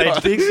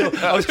 5-stage thing, so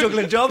I was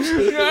juggling jobs.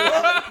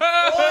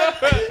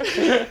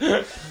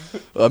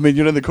 I mean,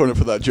 you're in the corner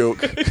for that joke.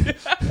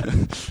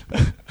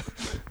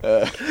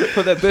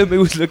 But that Burma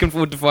was looking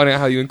forward to finding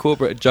out how you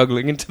incorporated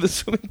juggling into the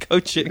swimming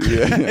coaching.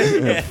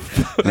 Yeah.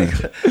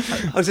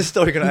 How's this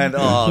story going to end?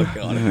 Oh,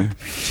 God.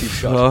 Cheap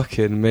shot.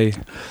 Fucking me.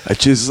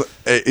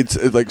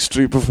 It's like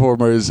street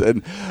performers,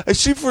 and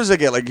street performers, I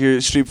get, like,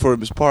 your street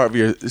performance part of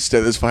your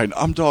set is fine.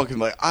 I'm talking,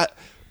 like,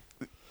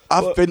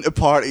 I've been to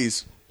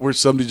parties where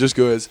somebody just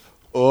goes,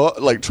 oh,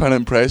 like, trying to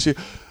impress you.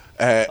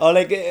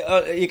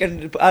 You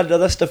can add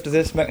other stuff to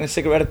this, making a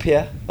cigarette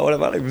appear or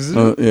whatever.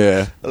 Like,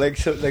 yeah, like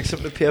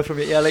something appear from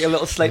it. Yeah, like a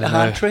little sleight of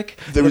hand trick.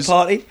 There was the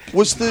party.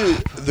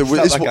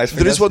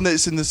 There is one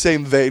that's in the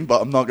same vein,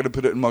 but I'm not going to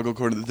put it in Muggle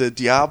Corner. The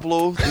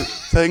Diablo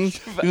thing.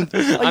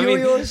 I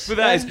mean, but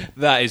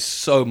that is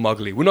so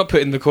muggly. We're not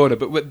putting in the corner,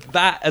 but with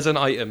that as an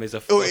item is a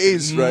it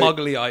is, right?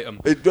 muggly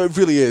item. It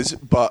really is.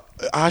 But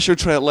Asher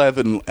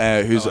Trent-Levin,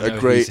 who's a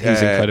great,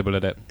 he's incredible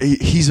at it.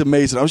 He's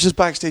amazing. I was just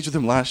backstage with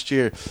him last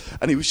year,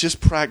 and he was just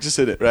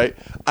practicing it, right?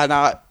 And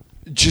I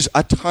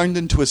turned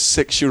into a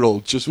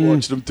 6-year-old just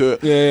watching him do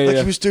it.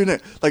 He was doing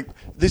it like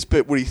this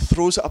bit where he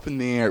throws it up in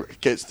the air,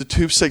 gets the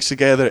 2 sticks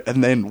together,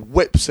 and then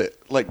whips it,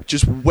 like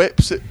just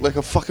whips it like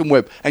a fucking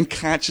whip, and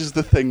catches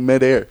the thing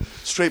mid-air,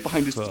 straight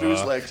behind his, through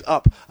his legs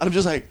up. And I'm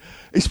just like,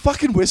 it's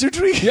fucking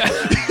wizardry. Yeah.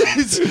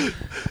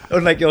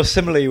 Unlike your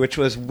simile, which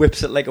was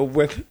whips it like a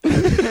whip.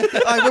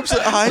 I whips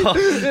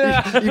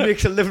it. He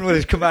makes a living with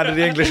his command of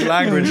the English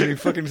language, and he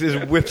fucking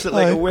just whips it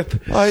like a whip.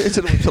 It's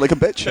a whips it like a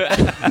bitch.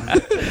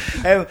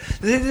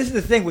 This is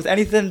the thing with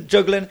anything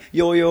juggling,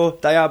 yo-yo,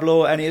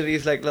 Diablo, any of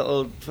these like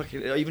little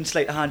fucking, even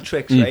sleight of hand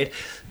tricks, right?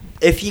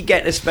 If you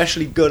get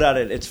especially good at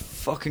it, it's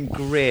fucking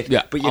great.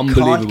 Yeah, but you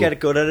can't get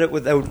good at it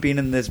without being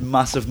in this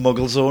massive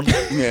muggle zone.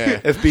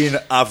 Of being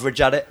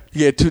average at it.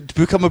 Yeah, to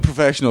become a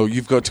professional,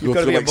 you've got to go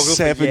through like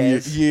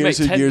 7 years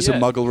and years of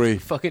mugglery.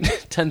 Fucking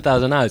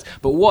 10,000 hours.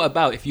 But what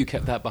about if you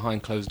kept that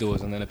behind closed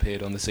doors and then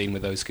appeared on the scene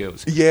with those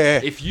skills? Yeah.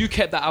 If you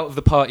kept that out of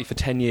the party for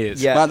 10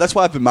 years. Yeah. Man, that's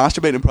why I've been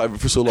masturbating in private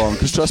for so long.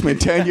 Because trust me, in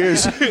 10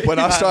 years, when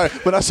I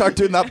start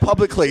doing that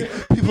publicly,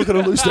 people are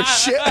going to lose their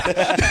shit.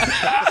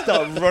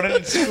 Start running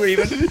and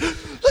screaming.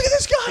 Look at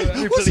this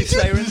guy! What's he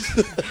doing?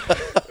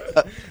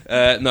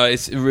 No,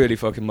 it's really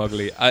fucking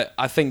muggly.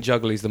 I think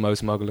Juggly's the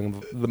most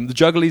muggling. The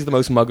Juggly's the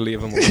most muggly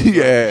of them all.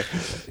 Yeah,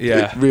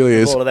 it really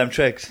is. All of them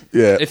tricks.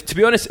 Yeah. To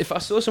be honest, if I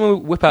saw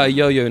someone whip out a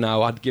yo-yo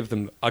now, I'd give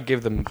them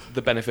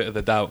the benefit of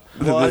the doubt.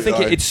 Well, I think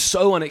it's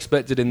so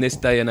unexpected in this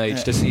day and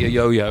age to see a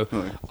yo-yo.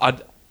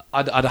 I'd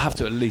have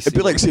to at least. It'd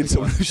be like seeing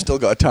someone who's still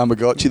got a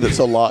Tamagotchi that's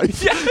alive.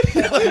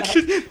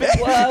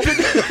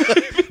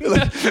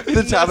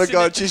 The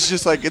Tamagotchi's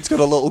just like, it's got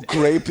a little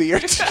grey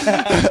beard,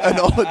 and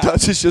all it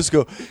does is just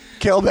go,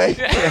 kill me.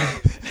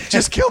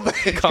 Just kill me.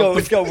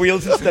 It's got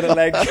wheels instead of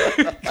legs.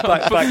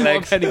 back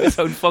legs. Any of its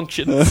own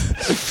functions.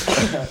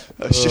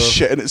 It's just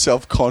shitting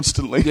itself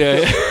constantly.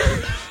 Yeah.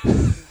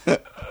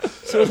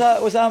 So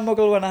was that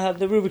muggle when I had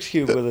the Rubik's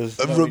Cube with us?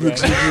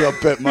 Rubik's Cube was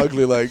a bit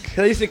muggly, like.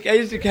 I used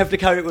to have to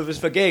carry it with us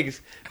for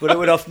gigs, but it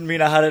would often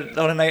mean I had it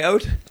on a night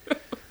out.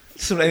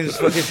 Sometimes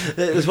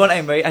there was one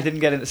time, right, I didn't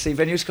get into C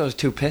venues because I was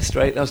too pissed,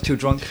 right? I was too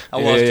drunk. I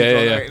was too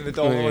drunk. Right? And the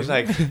door was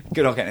like,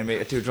 "Good luck getting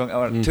me too drunk." I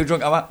went, too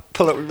drunk. I went,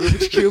 pull out a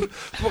Rubik's Cube,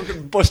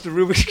 fucking bust a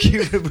Rubik's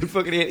Cube in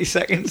fucking 80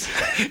 seconds.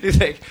 He's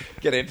like,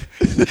 "Get in."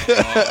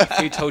 If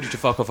he told you to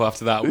fuck off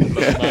after that,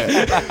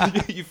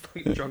 you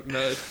fucking drunk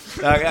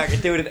nerd. I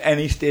could do it at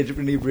any stage of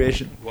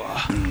inebriation.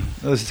 Wow.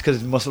 It was just because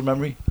it's muscle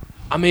memory.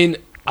 I mean,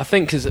 I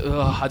think because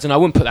I don't know, I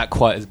wouldn't put that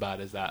quite as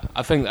bad as that.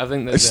 I think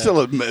it's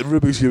still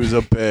Rubik's Cube is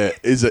a bit.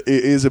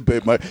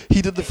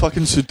 He did the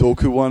fucking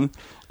Sudoku one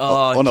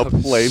on a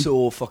plane.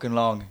 So fucking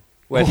long.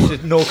 Where it's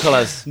just no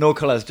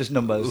colours, just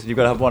numbers. You've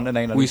got to have 1 to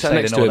 9 on each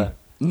side in order.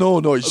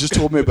 No, he's just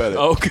told me about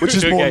it, which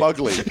is more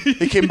muggly.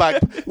 He came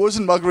back. It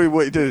wasn't muggly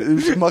what he did. It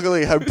was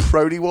muggly how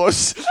proud he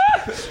was.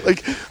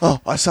 Like,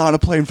 I sat on a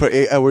plane for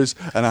 8 hours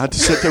and I had to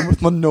sit down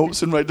with my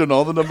notes and write down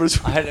all the numbers.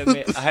 I had to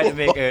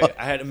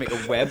make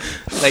a web,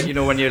 like, you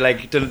know, when you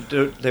like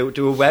do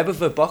a web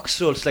of a box,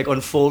 so it's like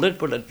unfolded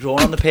but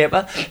drawn on the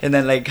paper, and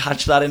then like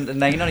hatch that into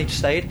 9 on each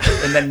side,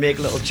 and then make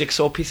little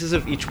jigsaw pieces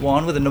of each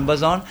one with the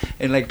numbers on,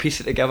 and like piece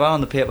it together on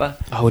the paper.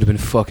 I would have been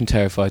fucking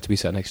terrified to be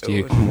sat next to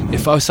you.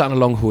 If I was sat in a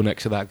long haul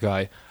next to that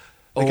guy.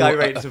 The guy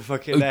writes a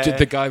fucking...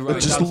 the guy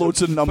writes just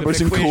loads of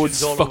numbers and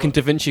codes. Fucking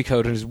Da Vinci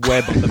Code on his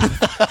web on them.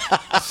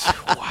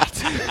 What?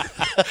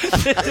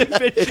 Da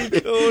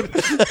Vinci Code.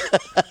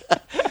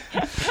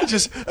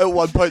 just at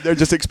one point they're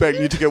just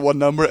expecting you to get one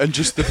number, and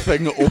just the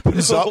thing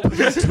opens up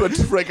to a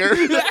trigger.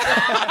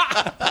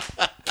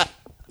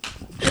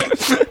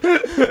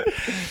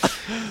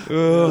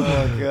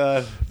 Oh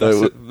god,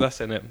 that's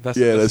in it.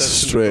 That's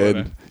straight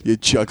in. You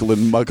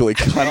juggling muggly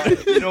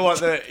cunt. You know what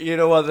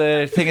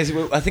the thing is?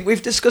 I think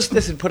we've discussed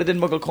this and put it in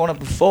Muggle Corner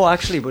before,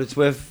 actually, but it's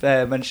worth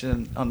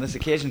mentioning on this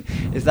occasion.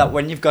 Is that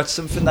when you've got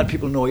something that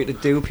people know you to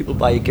do, people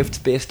buy you gifts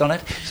based on it.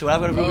 So when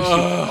I've got a Rubik's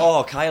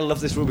Cube, Kyle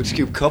loves this Rubik's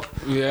Cube cup.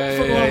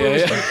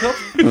 Yeah. Cup.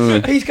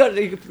 He's got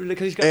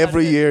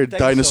every year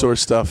dinosaur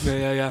stuff.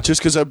 Yeah.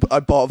 Just because I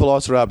bought a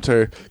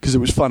Velociraptor because it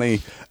was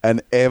funny,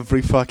 and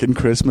every fucking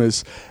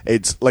Christmas,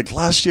 it's like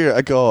last year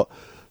I got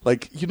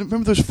you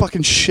remember those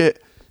fucking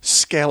shit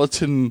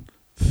skeleton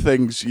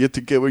things you had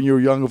to get when you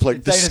were young of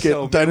like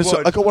the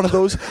dinosaur. I got one of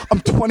those.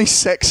 I'm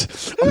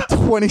 26. I'm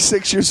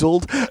 26 years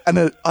old,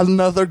 and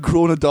another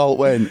grown adult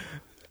went,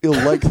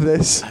 "You'll like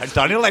this."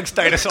 Daniel likes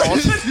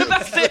dinosaurs.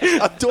 That's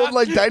it. I don't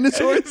like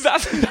dinosaurs.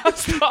 That's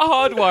the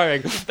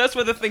hardwiring. That's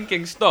where the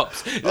thinking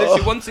stops.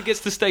 Literally, once it gets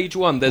to stage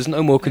one, there's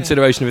no more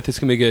consideration of if this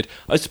can be good.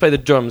 I used to play the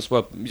drums.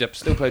 Well,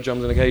 still play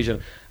drums on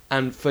occasion,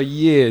 and for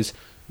years,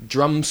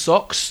 drum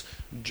socks,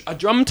 a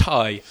drum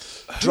tie.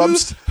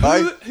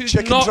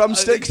 Chicken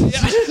drumsticks.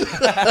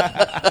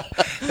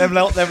 them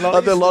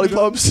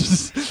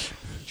lollipops.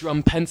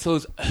 Drum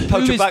pencils.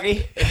 Pouch of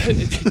baggy.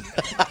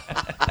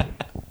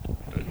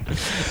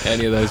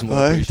 Any of those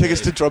more. Take us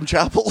to Drum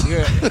Chapel.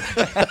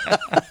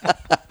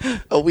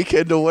 A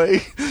weekend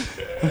away.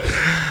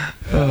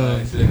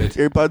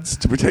 Earbuds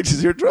to protect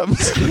his eardrums.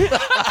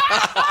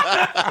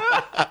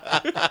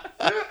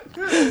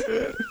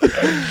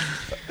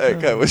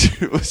 Okay,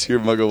 what's your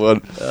Muggle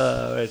one?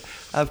 Right.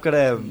 I've got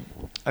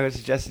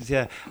suggestions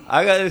here.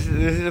 This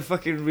is a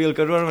fucking real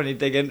good one when you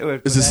dig into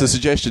it. Is this a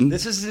suggestion?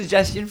 This is a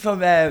suggestion from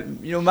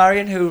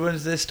Marion, who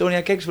runs the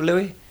Estonia gigs with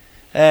Louis.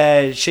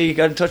 She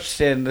got in touch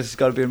saying this has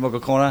got to be in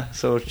Muggle Corner,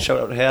 so shout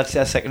out to her. I'd say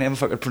her second name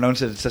if I could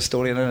pronounce it. It's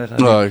Estonian in it.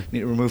 I need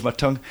to remove my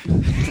tongue.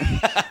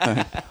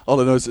 All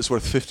I know is it's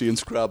worth 50 in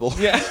Scrabble.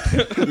 Yeah,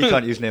 you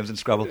can't use names in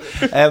Scrabble.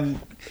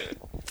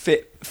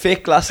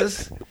 Fake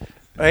glasses,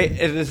 right?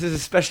 This is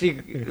especially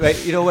right.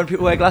 You know when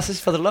people wear glasses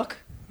for the look,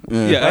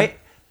 right?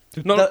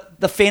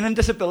 The feigning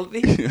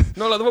disability.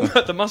 Not like the one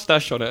with the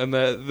moustache on it and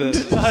the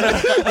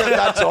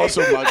That's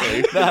also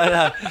Muggle.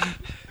 No.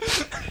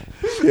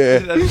 Yeah.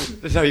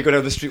 That's how you go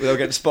down the street without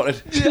getting spotted.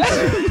 You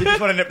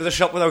just want to nip to the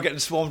shop without getting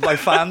swarmed by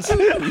fans. Is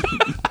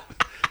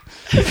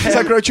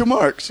that Groucho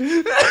Marx?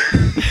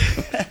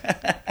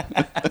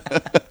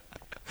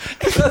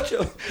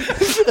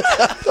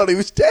 I thought he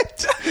was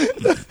dead.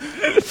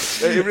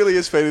 It really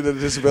is fading into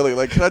disability.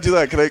 Like, can I do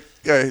that? Can I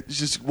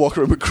just walk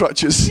around with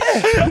crutches?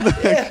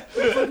 Yeah.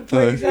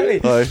 Exactly.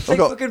 It's like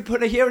fucking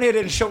putting a hearing aid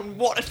in and shouting,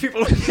 "What if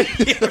people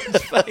hear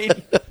it's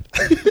fine?"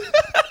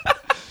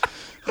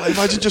 I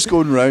imagine just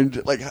going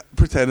around like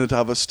pretending to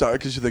have a star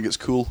because you think it's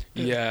cool.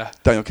 Yeah.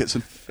 Daniel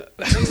Kitson.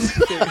 I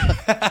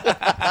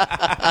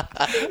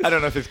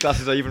don't know if his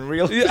glasses are even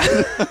real. Yeah.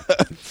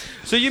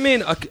 So you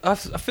mean I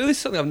feel this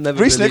is something I've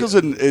never. Rhys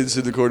Nicholson is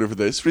in the corner for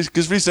this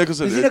because Rhys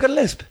Nicholson. Has he not got a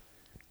lisp?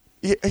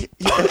 Yeah.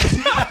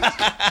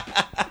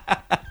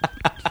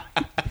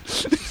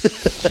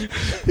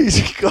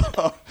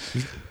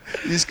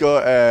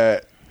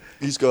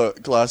 He's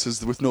got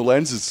glasses with no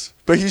lenses,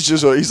 but he's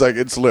like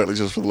it's literally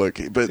just for the look.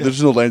 But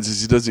there's no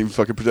lenses. He doesn't even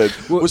fucking pretend.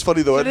 What's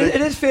funny though, it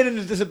is fading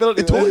into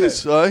disability. It totally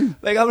is.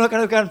 Like I'm not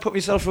going to go and put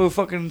myself through a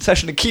fucking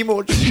session of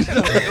chemo.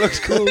 It looks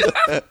cool.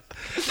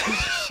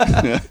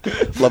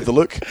 Love the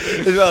look.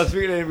 As well,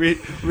 speaking of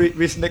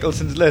Rhys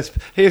Nicholson's lisp,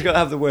 he's got to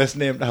have the worst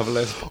name to have a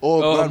lisp.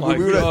 Oh man, my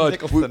God!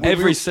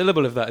 Every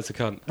syllable of that is a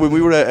cunt. When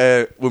we were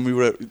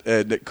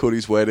at Nick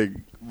Cody's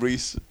wedding,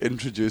 Rhys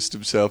introduced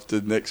himself to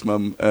Nick's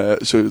mum.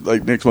 So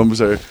like Nick's mum was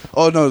there.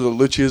 Oh no,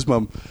 Lucia's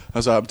mum. I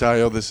was like, "I'm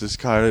Daniel. This is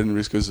Karen." And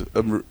Rhys goes,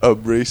 "I'm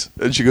Rhys,"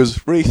 and she goes,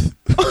 "Wreath."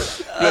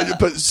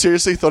 But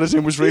seriously, thought his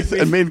name was Wreath,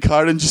 and me and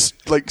Karen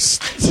just like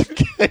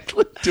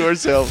to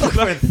ourselves.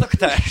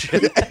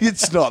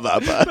 It's not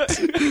that bad.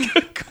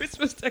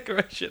 Christmas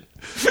decoration.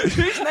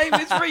 Whose name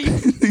is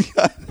Wreath?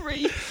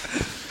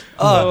 Wreath.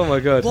 Oh my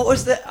God! What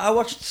was I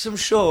watched some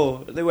show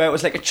where it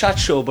was like a chat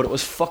show, but it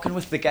was fucking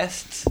with the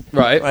guests,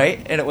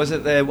 right? And it was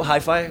at the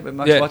Hi-Fi with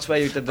Max Watts where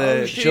you did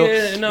the show.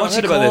 Yeah, no, what's I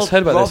heard he about called? this.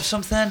 Heard about Rob this.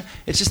 something.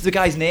 It's just the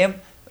guy's name,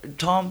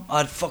 Tom.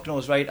 I fuck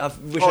knows, right? I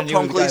wish I knew.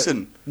 Tom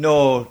Gleeson.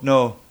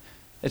 No,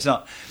 it's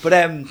not. But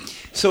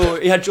so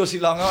he had Josie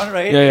Long on,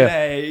 right? Yeah.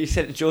 And, he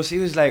said to Josie,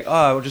 he was like,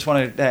 "Oh, I just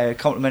want to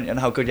compliment you on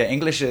how good your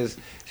English is."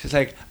 She's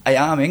like, "I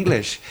am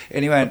English,"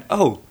 and he went,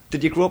 "Oh,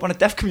 did you grow up on a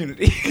deaf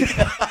community?"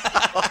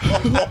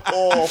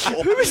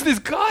 Who is this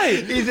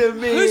guy? He's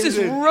amazing. Who's this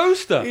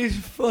roaster? He's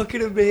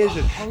fucking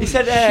amazing. He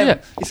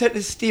said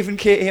to Stephen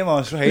K.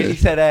 Amos, right? He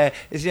said,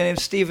 "Is your name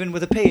Stephen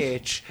with a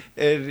PH?"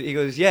 And he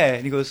goes, "Yeah."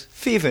 And he goes,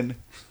 "Thievin."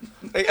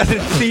 I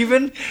said,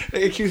 "Thievin?"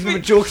 Accusing him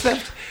of joke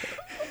theft.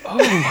 Oh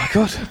my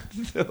God.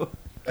 So,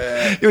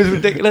 It was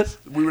ridiculous.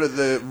 We were at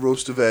the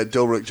roast of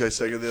Dilruk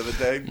Jaisinga the other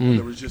day.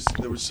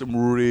 There was some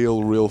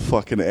real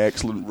fucking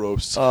excellent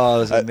roasts. Oh, it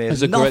was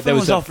amazing. There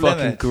was a off fucking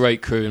limits.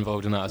 great crew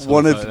involved in that as well.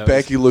 One of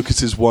Becky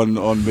Lucas's one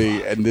on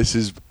me, and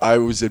I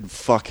was in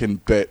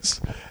fucking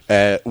bits.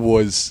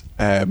 Was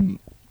Daniel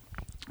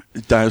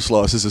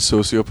Sloss is a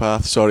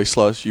sociopath. Sorry,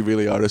 Sloss, you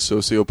really are a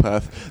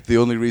sociopath. The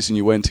only reason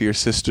you went to your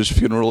sister's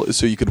funeral is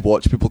so you could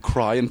watch people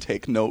cry and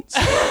take notes.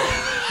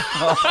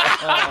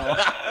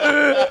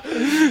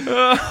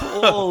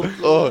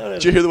 Oh,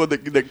 do you hear the one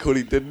that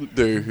Cody didn't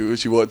do,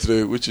 which he wanted to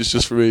do, which is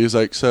just for me? He's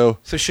like, so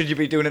should you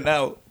be doing it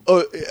now?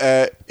 Oh,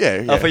 yeah.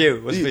 Oh, for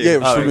you? Was it for you? Yeah,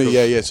 it was for me. Cool.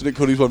 Yeah. So Nick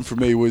Cody's one for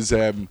me was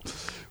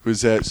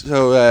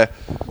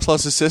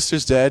Sloss's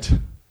sister's dead.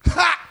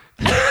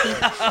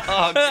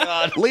 Oh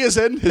God! Leah's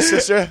in, his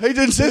sister. How you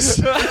doing,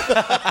 sis?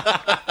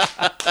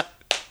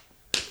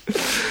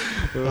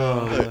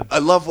 I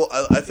love.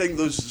 I think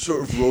those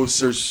sort of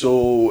roasts are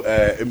so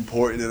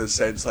important in a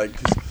sense, like,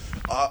 cause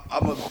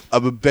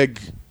I'm a big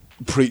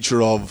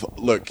preacher of,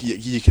 look,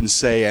 you can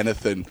say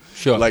anything.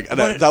 Sure. Like, and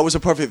that was a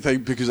perfect thing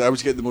because I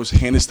was getting the most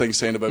heinous things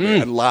saying about me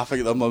and laughing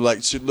at them. I'm like,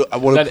 look, I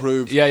want to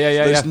prove.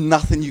 There's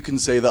nothing you can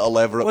say that'll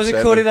ever upset Was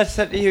it Cody that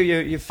said to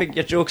you think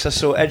your jokes are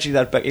so edgy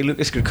that Becky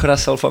Lucas could cut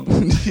herself up?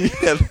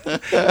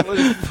 It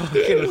was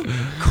fucking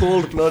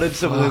cold-blooded,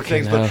 some of those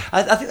things. But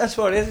I think that's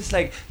what it is. It's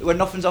like when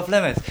nothing's off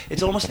limits.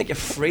 It's almost like you're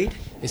freed.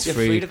 You're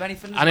freed of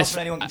anything. And it's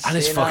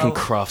fucking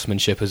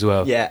craftsmanship as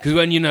well. Yeah. Because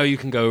when you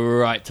can go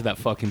right to that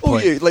fucking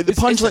point. Oh yeah, like the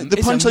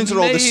punchlines are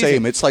all the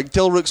same. It's like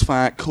Dilruk's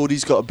fat,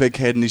 Cody's got a big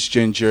head and he's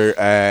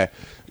ginger,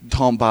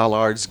 Tom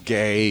Ballard's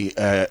gay,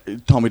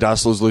 Tommy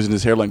Daslow's losing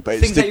his hairline. But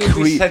things that you'd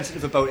be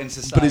sensitive about in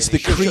society. But it's the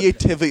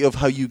creativity of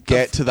how you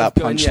get to that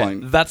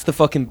punchline. That's the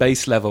fucking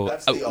base level.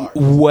 That's the art.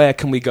 Where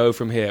can we go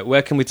from here?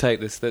 Where can we take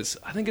this?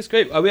 I think it's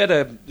great. We had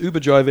a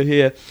Uber driver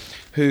here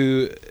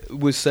who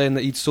was saying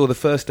that he saw the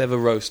first ever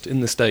roast in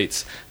the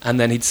States and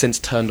then he'd since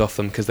turned off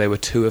them because they were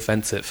too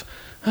offensive.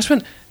 I just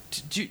went,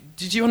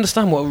 did you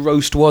understand what a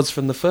roast was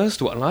from the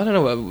first one? I don't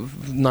know what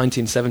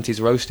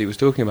 1970s roast he was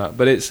talking about,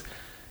 but it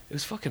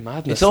was fucking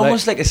madness. It's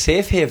almost like a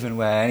safe haven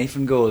where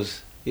anything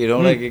goes. You know,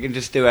 like you can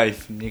just do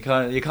anything. You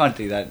can't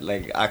do that,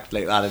 like act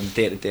like that in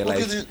day-to-day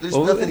life.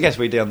 I guess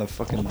we do on the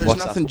fucking There's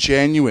WhatsApp. nothing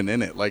genuine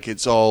in it. Like,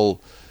 it's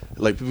all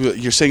like people,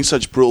 you're saying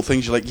such brutal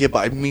things. You're like, yeah,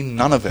 but I mean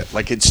none of it.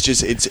 Like, it's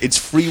just it's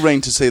free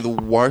reign to say the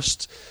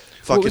worst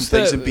fucking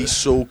things and be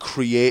so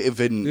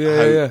creative in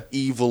how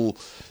evil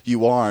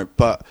you are.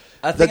 But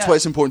that's why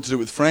it's important to do it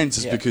with friends,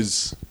 is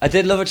because I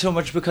did love it so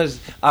much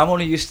because I'm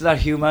only used to that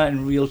humour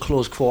in real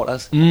close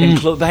quarters,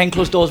 behind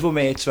closed doors with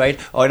mates, right,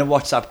 or in a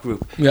WhatsApp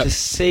group. To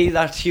see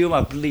that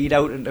humour bleed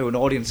out into an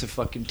audience of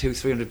fucking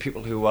 200-300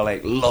 people who are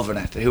like loving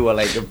it, who are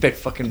like a bit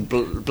fucking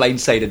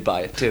blindsided by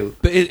it too.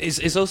 But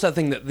it's also that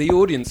thing that the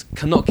audience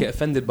cannot get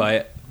offended by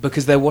it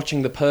because they're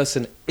watching the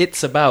person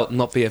it's about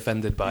not be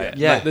offended by it.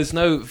 Yeah. Like, there's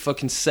no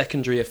fucking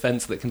secondary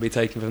offence that can be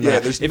taken from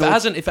that. If it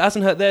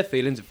hasn't hurt their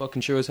feelings, it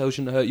fucking sure as hell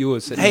shouldn't hurt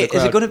yours. Hey,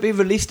 is it going to be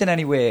released in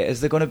any way?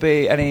 Is there going to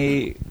be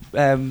any?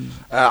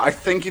 I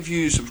think if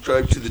you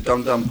subscribe to the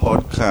Dum Dum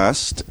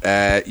podcast,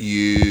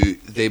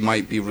 they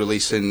might be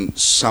releasing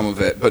some of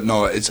it, but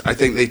no, it's one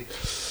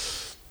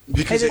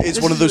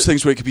of those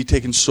things where it could be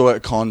taken so out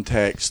of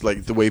context,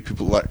 like the way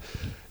people like.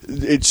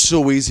 It's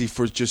so easy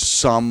for just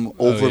some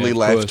overly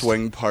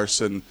left-wing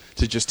person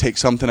to just take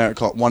something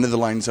out of one of the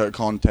lines out of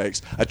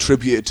context,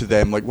 attribute it to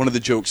them, like one of the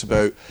jokes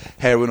about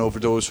heroin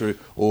overdose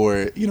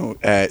or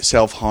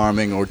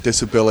self-harming or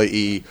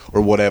disability or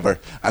whatever,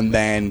 and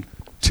then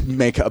to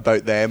make it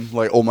about them,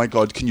 like, oh my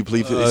god, can you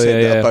believe that they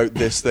said that about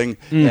this thing?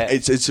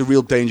 It's a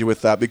real danger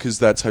with that, because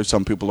that's how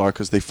some people are,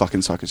 because they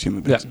fucking suck as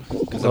human beings.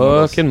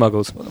 Fucking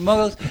muggles.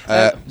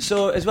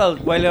 So as well,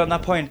 while you're on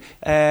that point,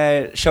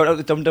 shout out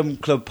the Dum Dum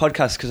Club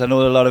podcast, because I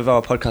know a lot of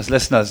our podcast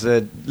listeners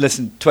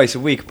listen twice a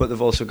week, but they've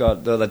also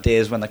got the other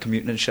days when they're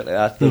commuting and shit like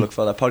that, they look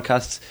for their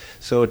podcasts.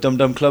 So Dum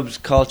Dum Club's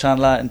Carl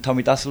Chandler and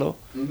Tommy Daslow.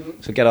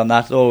 So get on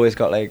that. They've always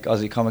got like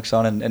Aussie comics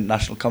on and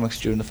international comics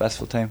during the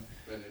festival time.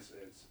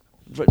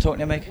 Talking to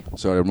you, Mike.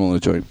 Sorry, I'm rolling a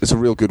joint. It's a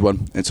real good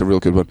one. So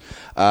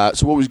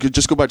what was good?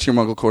 Just go back to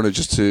your Muggle Corner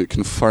just to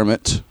confirm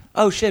it.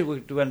 Oh shit,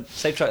 we went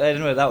sidetrack there,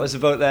 didn't we? That was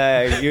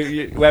about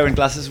you wearing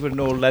glasses with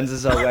no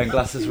lenses, or wearing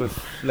glasses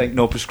with like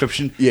no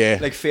prescription. Yeah,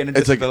 like feigning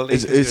disability.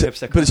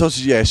 But it's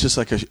also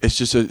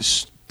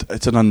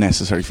it's an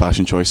unnecessary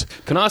fashion choice.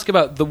 Can I ask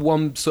about the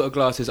one sort of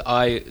glasses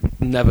I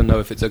never know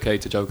if it's okay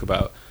to joke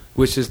about,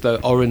 which is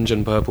the orange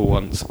and purple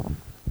ones,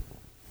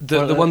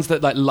 the ones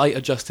that like light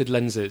adjusted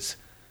lenses.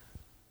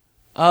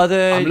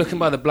 I'm looking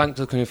by the blank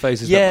look on your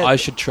faces that I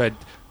should tread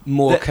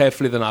more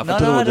carefully than I. I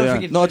don't know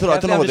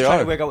what they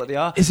are. Work out what they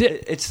are. Is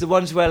it? It's the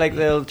ones where like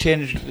they'll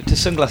change to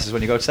sunglasses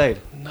when you go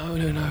outside. No.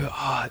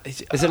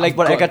 Is it like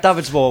what Edgar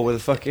Davids wore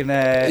with fucking?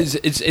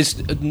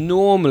 It's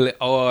normally.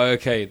 Oh,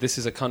 okay. This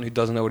is a cunt who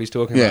doesn't know what he's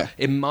talking about.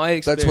 In my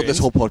experience, that's what this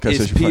whole podcast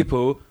is.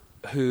 People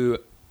who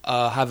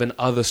are having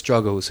other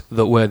struggles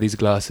that wear these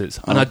glasses,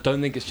 and I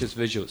don't think it's just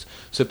visuals.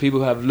 So people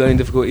who have learning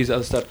difficulties,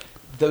 other stuff.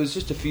 there was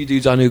just a few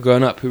dudes I knew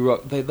growing up who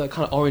rock. They're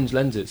kind of orange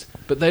lenses,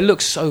 but they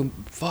look so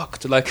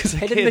fucked. Like as a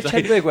Hey, kid, didn't Mitch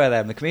like, Hedberg wear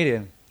them, the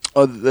comedian?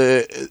 Oh,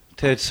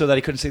 So that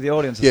he couldn't see the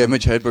audience? yeah,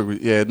 Mitch Hedberg.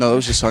 Yeah, no,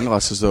 those are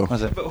sunglasses though.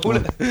 Was it? But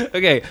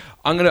okay,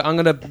 I'm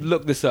gonna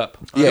look this up.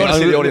 You Yeah, want to I'm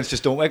see the gonna- audience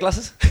just don't wear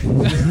glasses?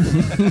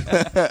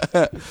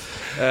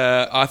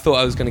 I thought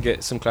I was going to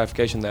get some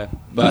clarification there,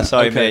 but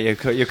Sorry, okay.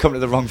 mate, you're coming to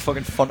the wrong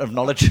fucking font of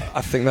knowledge.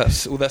 I think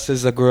that's all that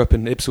says. I grew up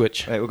in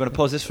Ipswich. Right, we're going to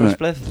pause this for a Right.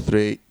 split.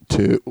 3,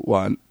 2,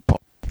 1.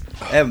 Pop.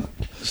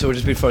 So we've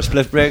just been for a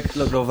split break,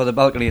 looked over the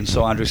balcony and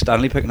saw Andrew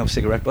Stanley picking up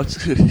cigarette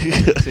butts. So he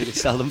could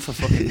sell them for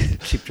fucking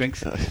cheap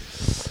drinks.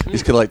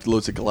 He's got like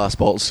loads of glass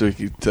bottles so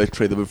he could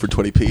trade them in for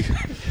 20p.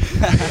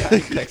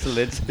 Takes the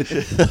lids.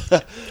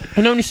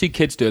 I only see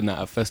kids doing that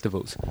at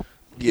festivals.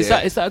 Yeah.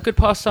 Is that a good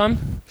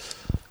pastime?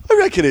 I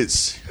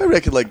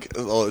reckon like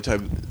all the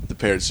time the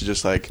parents are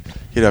just like,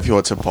 you know, if you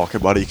want some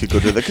pocket money you could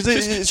go do that, because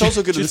it's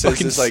also good in the Just sense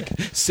fucking it's like,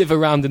 sieve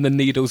around in the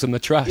needles and the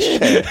trash.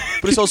 yeah,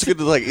 but it's also good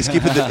to like it's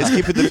keeping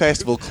the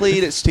festival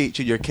clean. It's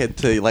teaching your kid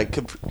to like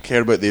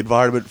care about the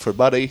environment for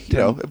money, you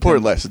know,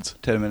 important lessons.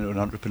 Turn him into an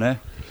entrepreneur.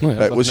 Oh, yeah,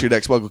 Right, what's your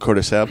next one? Go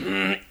corner,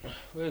 Sam.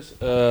 Where's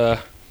I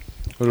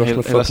lost my Hey,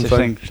 what's fucking the phone.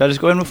 thing? Should I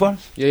just go in with one?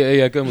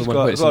 Yeah. Go on with Just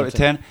one. Wait, go out with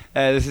something.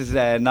 10. This is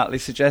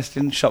Natalie's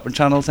suggestion, shopping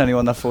channels.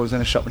 Anyone that falls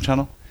in a shopping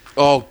channel.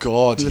 Oh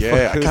God, Who the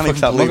yeah! fuck- who the I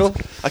fuck's that, can't Muggle?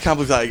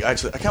 believe that.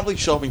 Actually, I can't believe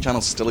shopping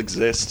channels still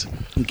exist.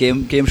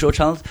 Game show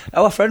channels.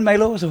 Our friend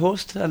Milo was a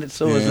host, and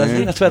so was Yeah.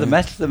 Leslie. That's where they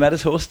met. They met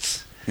as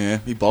hosts. Yeah,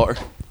 he bought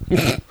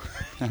her.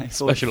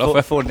 Special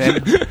offer. Phone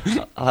name.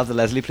 I'll have the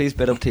Leslie, please.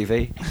 Bid up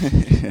TV.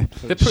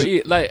 They're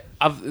pretty like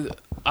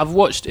I've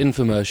watched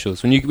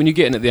infomercials when you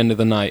get in at the end of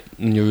the night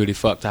and you're really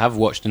fucked. I have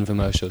watched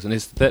infomercials and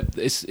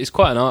it's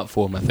quite an art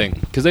form, I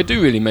think, because they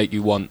do really make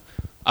you want.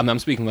 I mean, I'm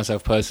speaking of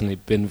myself personally,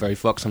 been very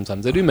fucked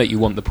sometimes. They do make you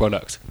want the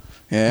product.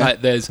 Yeah.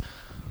 Like I'm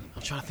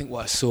trying to think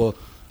what I saw.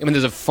 I mean,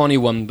 there's a funny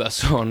one that I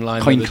saw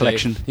online. Coin the other day.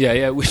 collection.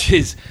 Yeah, which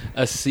is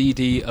a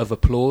CD of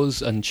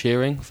applause and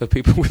cheering for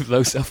people with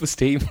low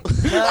self-esteem.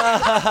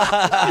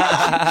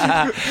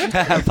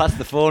 Pass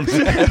the phone.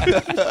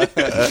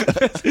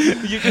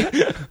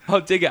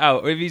 I'll dig it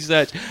out. Or if you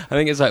search, I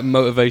think it's like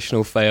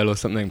motivational fail or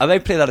something. I may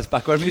play that as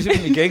background music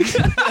in your gigs.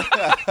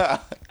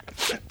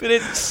 But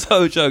it's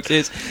so jokes.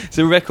 It's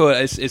a record.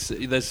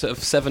 There's sort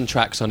of 7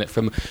 tracks on it,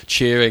 from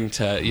cheering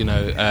to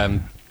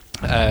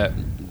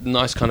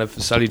nice kind of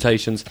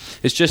salutations.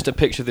 It's just a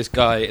picture of this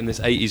guy in this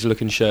 80s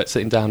looking shirt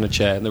sitting down in a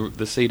chair, and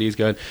the CD is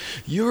going,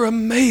 "You're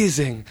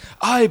amazing.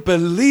 I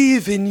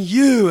believe in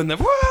you." And then,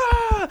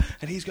 "Wah!"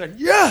 And he's going,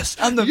 "Yes,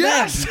 I'm the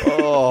yes." best.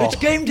 It's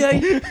game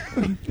day.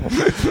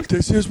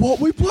 This is what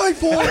we play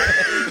for.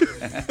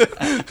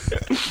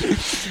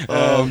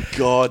 Oh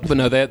God! But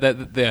no, they're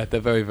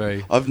very,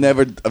 very. I've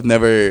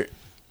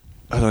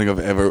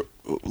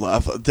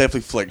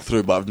definitely flicked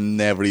through, but I've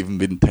never even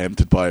been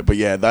tempted by it. But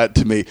yeah, that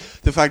to me,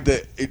 the fact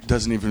that it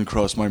doesn't even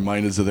cross my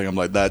mind is the thing. I'm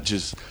like, that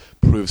just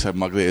proves how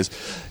muggly it is.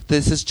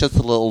 This is just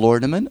a little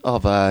ornament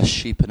of a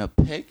sheep and a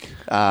pig.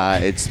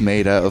 It's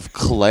made out of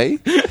clay.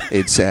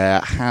 It's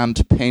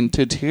hand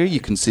painted here. You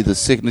can see the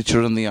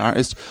signature on the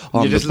artist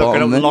on You're the just looking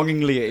bottom up there.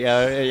 longingly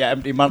at your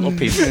empty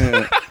mantelpiece.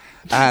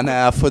 And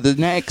for the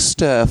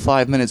next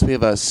 5 minutes, we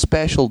have a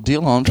special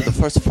deal on. For the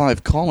first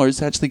 5 callers,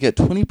 actually get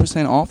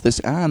 20% off this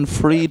and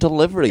free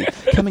delivery,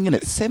 coming in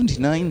at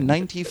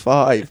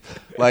 $79.95.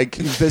 Like,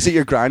 visit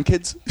your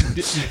grandkids.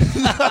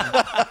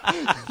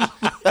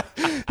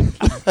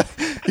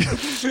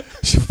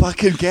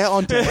 Fucking get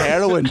onto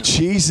heroin,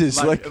 Jesus!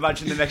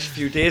 Imagine the next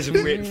few days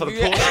and waiting for the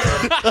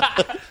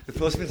post. The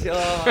postman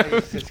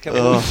says, he kept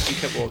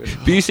walking.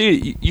 But you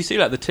see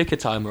like the ticker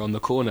timer on the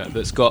corner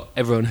that's got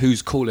everyone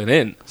who's calling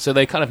in, so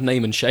they kind of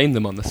name and shame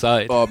them on the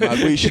side. Oh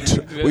man, we should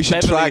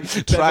track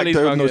Beverly's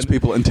down rung those in.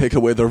 people and take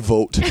away their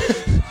vote.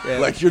 Yeah.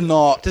 Like, you're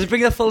not. Does it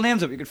bring their full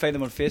names up? You can find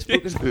them on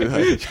Facebook.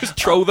 Just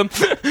troll them.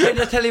 Did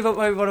I tell you about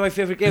one of my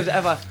favourite games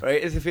ever?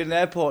 Right, is if you're in the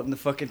airport in the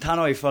fucking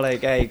tannoy for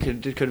like,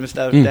 could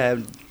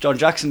Mr. John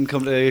Jackson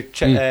come to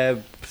check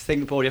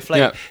thing aboard your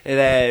flight?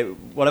 Yeah.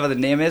 And, whatever the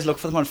name is, look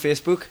for them on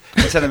Facebook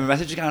and send them a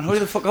message going, hurry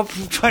the fuck up,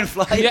 try and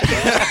fly.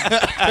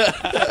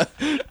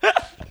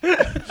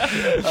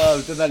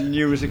 I've done that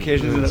numerous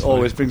occasions and it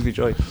always brings me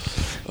joy.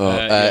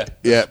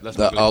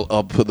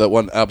 I'll put that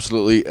one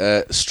absolutely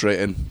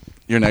straight in.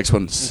 Your next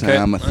one,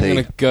 Sam. I'm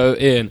going to go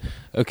in.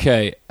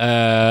 Okay.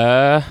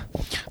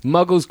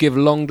 Muggles give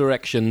long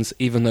directions,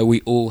 even though we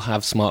all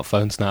have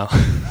smartphones now.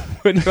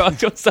 When you're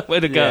asking on somewhere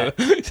to go,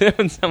 so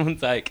when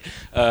someone's like,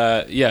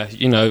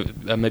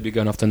 maybe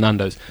going off to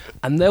Nando's,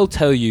 and they'll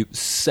tell you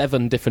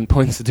 7 different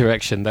points of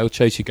direction. They'll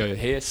chase you, go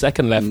here,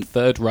 second left,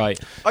 third right,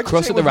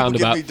 cross at the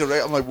roundabout.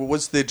 I'm like, well,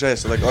 what's the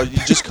address? They're like, oh, you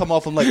just come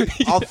off. I'm like,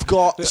 I've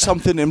got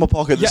something in my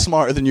pocket that's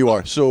smarter than you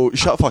are, so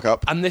shut the fuck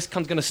up. And this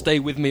cunt's going to stay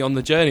with me on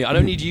the journey. I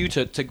don't need you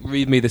to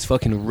read me this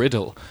fucking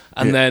riddle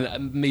and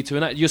then me to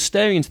enact. You're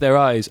staring into their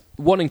eyes,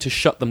 wanting to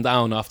shut them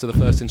down after the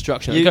first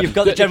instruction. You've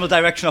got the general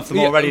direction off them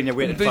already and you're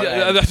waiting for it.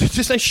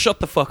 Just say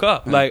shut the fuck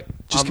up. Like,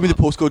 Just give me the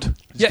postcode.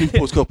 Just give me the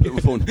postcode. Put it on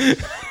my phone.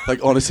 Like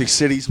honestly,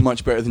 Siri's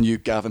much better than you,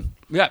 Gavin.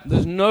 Yeah,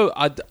 there's no.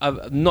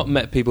 I've not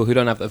met people who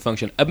don't have that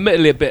function.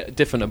 Admittedly, a bit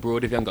different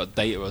abroad if you haven't got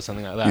data or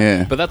something like that.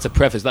 Yeah. But that's a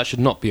preface. That should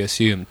not be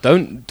assumed.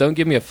 Don't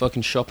give me a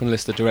fucking shopping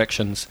list of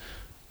directions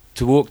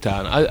to walk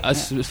down.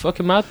 It's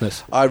fucking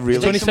madness. I really.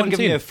 It's like someone give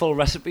me a full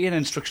recipe and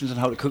instructions on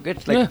how to cook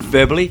it, like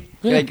verbally.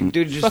 Yeah. Like,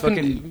 dude, just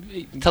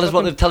fucking tell us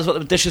what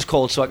the dish is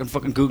called, so I can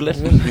fucking Google it.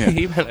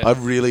 I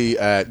really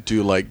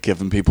do like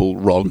giving people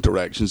wrong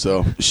directions,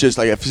 though. It's just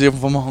like if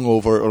I'm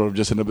hungover or I'm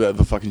just in a bit of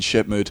a fucking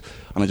shit mood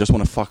and I just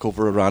want to fuck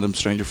over a random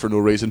stranger for no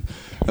reason,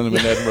 and I'm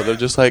in Edinburgh, they're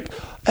just like,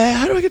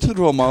 how do I get to the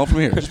Royal Mile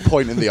from here? Just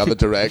pointing in the other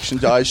direction.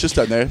 It's just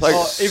down there. Like,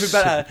 even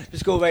better,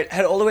 just go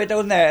head all the way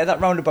down there, that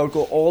roundabout,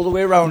 go all the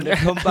way around and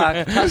come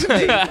back past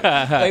me.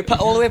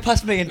 All the way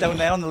past me and down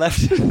there on the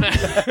left.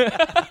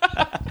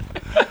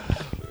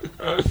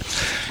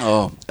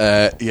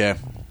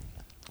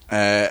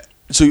 yeah.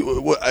 So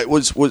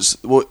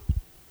what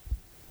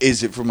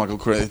is it for Michael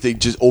Curran? I think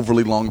just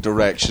overly long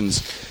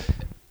directions.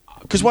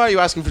 Because why are you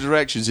asking for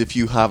directions if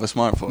you have a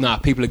smartphone? Nah,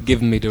 people are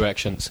giving me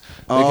directions.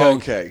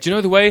 Okay. Do you know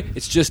the way?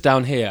 It's just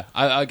down here.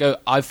 I go,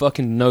 I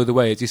fucking know the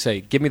way. As you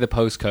say, give me the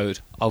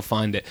postcode, I'll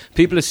find it.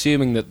 People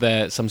assuming that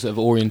they're some sort of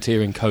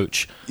orienteering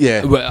coach.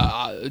 Yeah.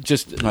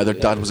 Their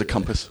dad was a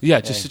compass.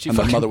 Yeah, just and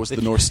their mother was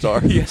the North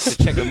Star. Yes.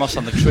 To check the moss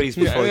on the trees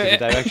before they give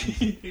the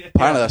direction.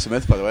 Apparently that's a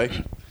myth, by the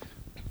way.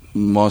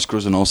 Moss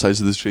grows on all sides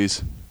of the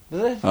trees.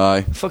 Does it?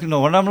 Aye. Fucking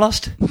no wonder I'm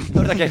lost.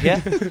 How did I get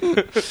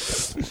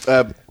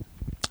here?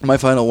 My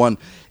final one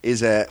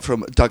is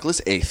from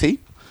Douglas Athey.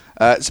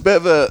 It's a bit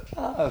of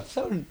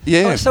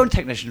a... sound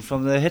technician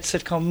from the hit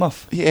sitcom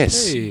Muff.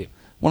 Yes. Hey.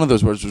 One of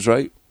those words was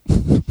right.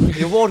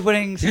 The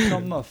award-winning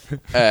sitcom Muff.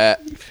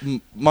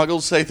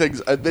 Muggles say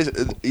things...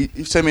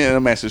 he sent me in a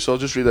message, so I'll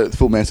just read out the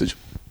full message.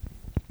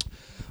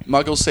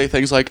 Muggles say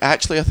things like,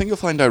 actually, I think you'll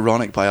find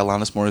Ironic by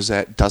Alanis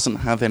Morissette doesn't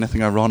have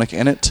anything ironic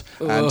in it.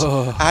 And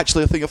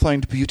actually, I think you'll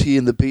find Beauty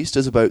and the Beast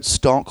is about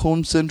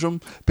Stockholm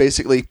Syndrome.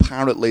 Basically,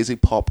 parrot lazy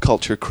pop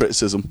culture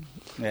criticism.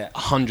 Yeah,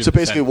 100%. So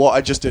basically what I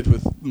just did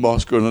with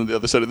moss growing on the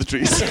other side of the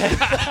trees.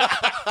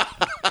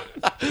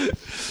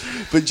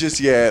 But just,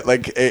 yeah,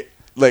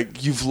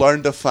 like you've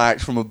learned a fact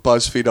from a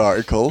BuzzFeed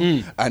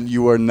article and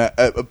you are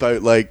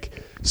about,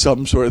 like...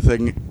 some sort of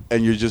thing,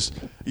 and you're just,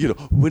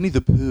 Winnie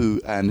the Pooh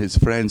and his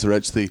friends are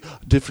actually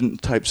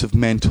different types of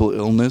mental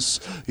illness.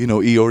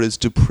 Eeyore is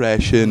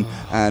depression,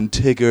 and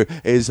Tigger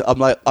is. I'm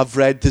like, I've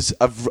read this,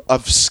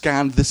 I've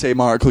scanned the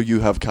same article you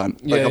have, cunt.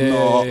 Like, I'm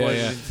not. Do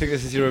you think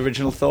this is your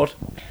original thought?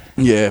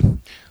 Yeah.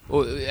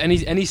 Or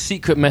any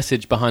secret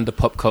message behind a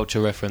pop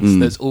culture reference,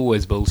 there's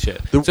always bullshit.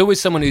 There's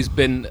always someone who's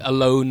been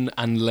alone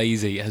and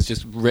lazy has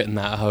just written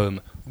that at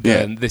home.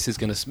 Yeah. This is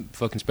going to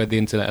fucking spread the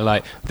internet.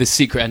 Like, the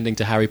secret ending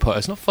to Harry Potter.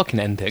 It's not fucking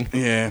ending.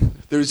 Yeah.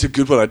 There's a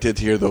good one I did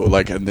here, though,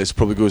 and this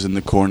probably goes in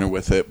the corner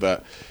with it,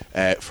 but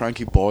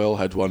Frankie Boyle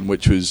had one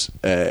which was,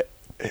 I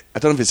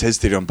don't know if it's his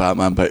theory on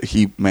Batman, but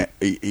he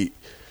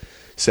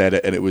said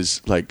it, and it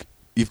was like,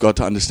 you've got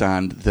to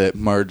understand that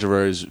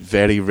murderers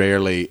very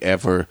rarely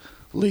ever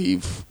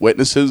leave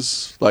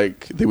witnesses.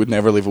 Like, they would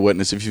never leave a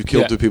witness. If you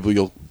kill two people,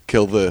 you'll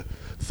kill the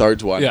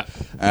third one.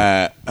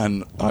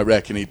 And I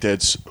reckon he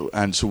did.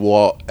 And so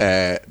what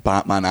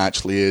Batman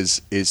actually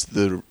is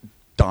the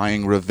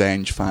dying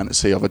revenge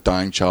fantasy of a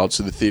dying child.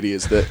 So the theory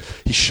is that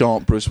he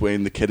shot Bruce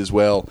Wayne, the kid, as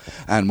well,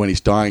 and when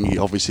he's dying,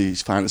 he's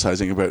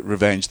fantasizing about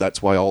revenge.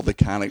 That's why all the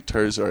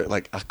characters are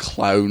like a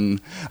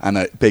clown and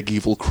a big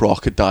evil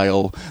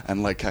crocodile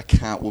and like a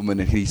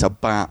Catwoman, and he's a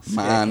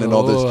Batman and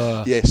all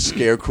this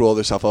Scarecrow, all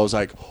this stuff. I was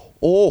like,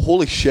 oh,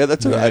 holy shit,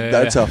 that's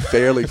a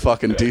fairly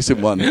fucking decent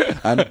one,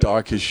 and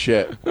dark as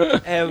shit.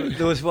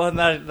 There was one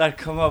that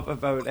come up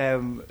about,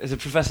 is it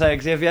Professor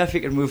Xavier, if he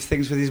can move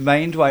things with his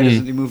mind, why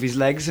doesn't he move his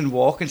legs and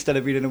walk instead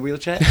of being in a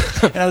wheelchair?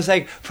 And I was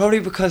like, probably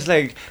because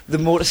like the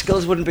motor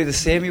skills wouldn't be the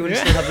same, he wouldn't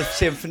still have the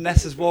same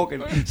finesse as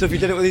walking. So if he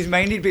did it with his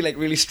mind, he'd be like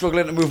really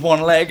struggling to move one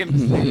leg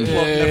and walking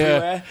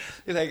everywhere.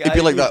 Like, it'd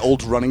be like that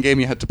old running game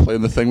you had to play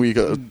in the thing where you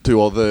got to do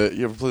all the...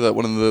 You ever play that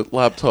one on the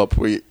laptop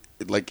where you,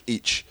 like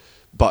each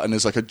button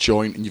is like a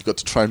joint and you've got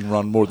to try and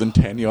run more than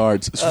 10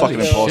 yards. It's fucking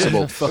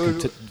impossible.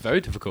 Very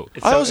difficult.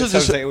 I also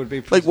just like it would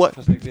be like, what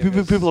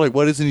people are like,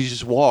 why doesn't he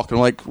just walk? And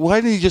I'm like, why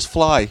didn't he just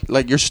fly?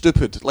 Like, you're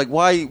stupid. Like,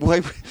 why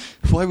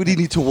would he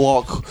need to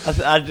walk?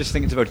 I just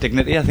think it's about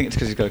dignity. I think it's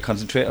because he's got to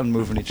concentrate on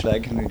moving each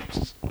leg, and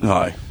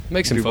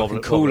makes him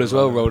fucking cool as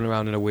well, rolling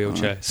around in a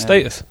wheelchair.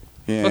 Status.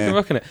 Yeah. Fucking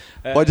rocking it.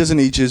 Why doesn't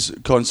he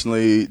just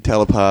constantly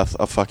telepath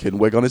a fucking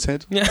wig on his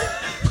head? Yeah.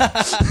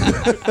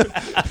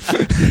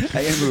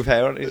 I can move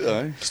hair on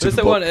it. Just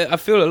that one, I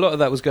feel a lot of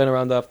that was going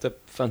around after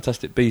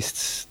Fantastic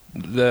Beasts.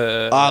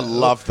 I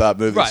loved that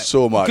movie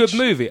so much. Good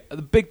movie.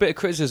 A big bit of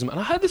criticism, and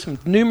I heard this from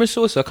numerous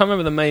sources. I can't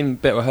remember the main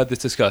bit where I heard this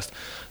discussed.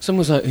 Someone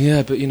was like,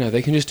 yeah, but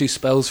they can just do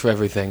spells for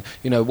everything.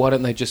 Why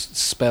don't they just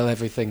spell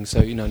everything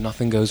so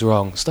nothing goes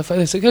wrong? Stuff like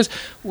this. It goes,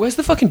 where's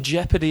the fucking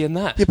jeopardy in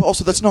that? Yeah, but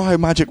also that's not how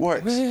magic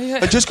works. Yeah.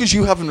 Like, just because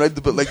you haven't read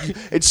the book, like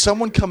it's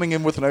someone coming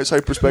in with an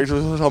outside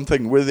perspective or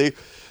something where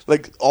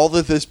like all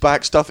of this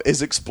back stuff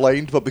is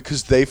explained, but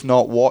because they've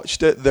not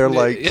watched it, they're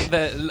like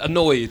they're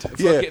annoyed.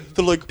 yeah,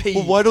 they're like,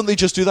 well, why don't they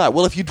just do that?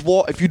 Well, if you'd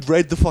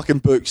read the fucking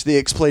books, they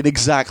explain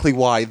exactly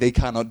why they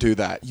cannot do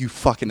that. You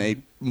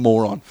fucking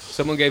moron.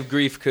 Someone gave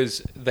grief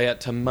because they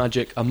had to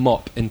magic a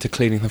mop into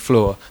cleaning the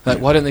floor. Like,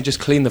 why don't they just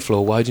clean the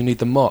floor? Why do you need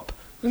the mop?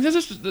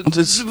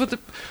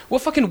 What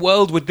fucking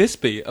world would this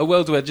be? A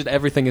world where just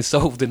everything is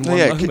solved in one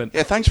moment.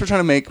 Yeah, thanks for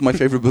trying to make my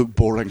favourite book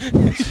boring.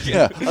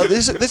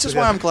 This is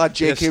why I'm glad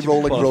J.K.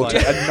 Rowling wrote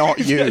it and not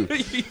you.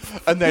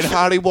 And then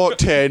Harry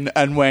walked in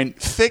and went,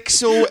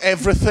 fixo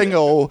everything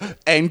all,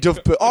 end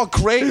of book. Oh,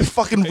 great,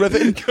 fucking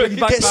riveting. Bring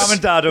back Mum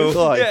and Dad.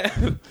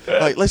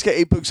 Like, let's get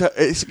 8 books out,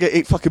 let's get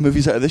 8 fucking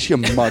movies out of this, you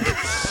mug.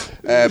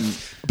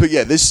 But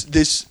yeah, this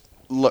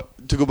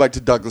to go back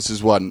to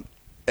Douglas's one,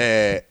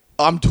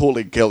 I'm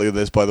totally guilty of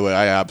this, by the way.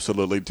 I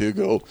absolutely do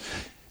go,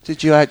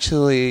 did you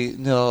actually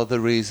know the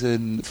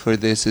reason for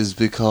this is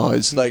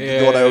because, like,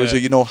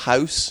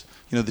 House,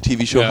 the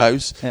TV show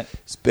House,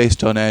 it's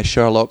based on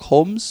Sherlock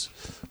Holmes,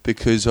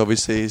 because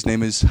obviously his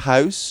name is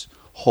House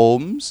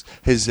Holmes.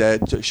 His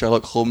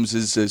Sherlock Holmes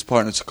his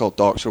partner's called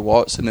Dr.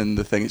 Watson, and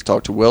the thing is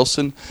Dr.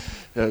 Wilson.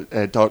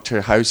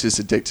 Dr. House is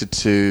addicted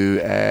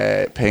to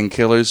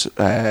painkillers.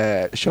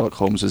 Sherlock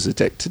Holmes is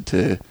addicted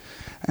to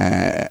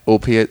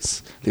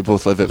opiates. They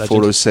both live at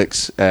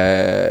 406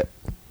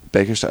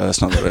 Baker Street. Oh,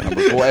 that's not the right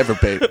number. Whatever,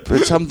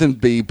 but something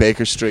B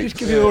Baker Street. Just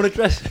give your own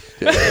address.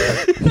 You're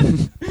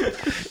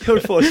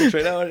at 406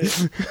 right now, aren't you?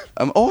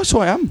 So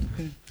I am.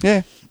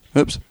 Yeah.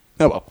 Oops.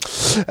 Oh well.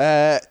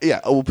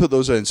 Yeah, we'll put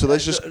those in. So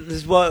let's just.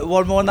 There's one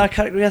more in that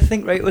category, I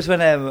think. Right, was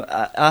when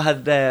I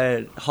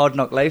had Hard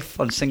Knock Life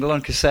on single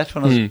on cassette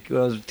when I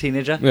was a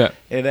teenager. Yeah.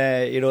 And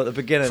at the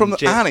beginning from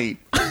Annie.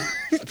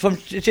 From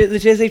the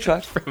Jay-Z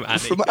track. From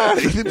Annie. Is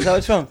that what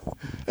it's from?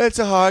 It's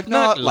a hard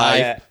knock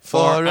life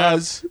for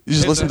us. You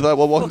just listen to that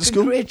while walking to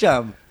school. Great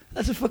jam.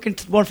 That's a fucking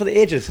one for the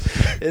ages.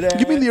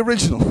 You mean the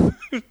original?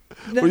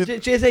 No,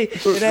 Jay-Z.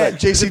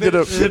 Jay-Z did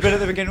There's a bit at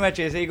the beginning where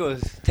Jay-Z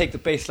goes, take the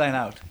bass line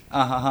out.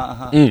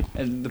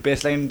 And the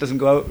bass line doesn't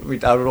go out. My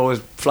dad would always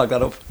flag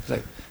that up. He's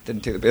like,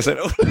 didn't take the bass line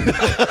out.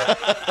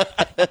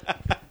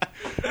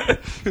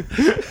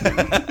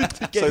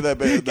 Like that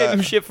bit. Give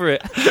him shit for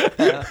it.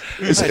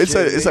 It's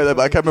like that. But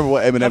I can't remember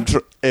what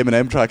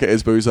Eminem track it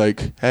is. But he's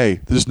like,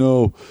 "Hey, there's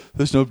no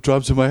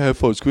drums in my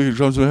headphones. Squeaky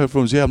drums in my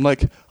headphones." Yeah, I'm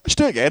like, I should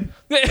do it again.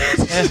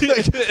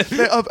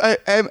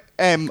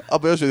 I'll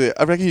be honest with you.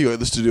 I reckon you got in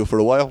the studio for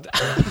a while.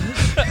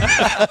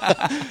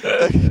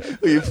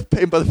 You're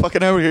paying by the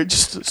fucking hour here.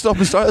 Just stop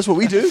and start. That's what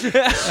we do.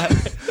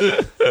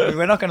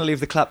 We're not going to leave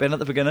the clap in at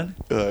the beginning.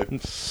 I mean,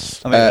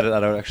 edit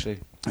that out actually.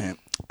 Yeah.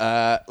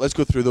 Let's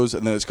go through those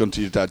and then let's go into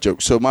your dad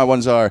jokes. So my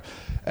ones are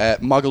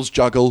Muggles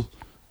juggle.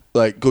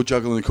 Like, go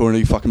juggle in the corner,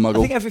 you fucking muggle.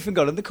 I think everything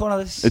got in the corner.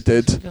 It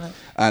did.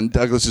 And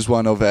Douglas is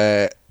one of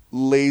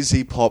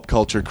lazy pop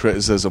culture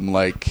criticism,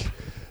 like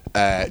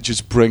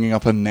just bringing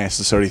up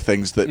unnecessary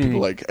things that people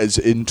like as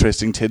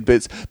interesting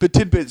tidbits, but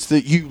tidbits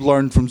that you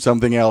learned from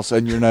something else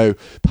and you're now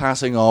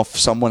passing off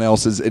someone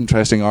else's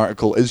interesting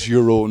article as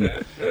your own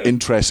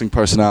interesting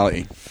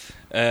personality.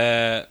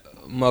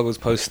 Muggles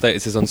post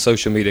statuses on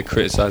social media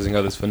criticising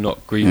others for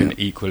not grieving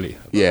equally.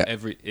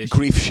 Every issue.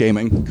 Grief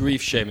shaming,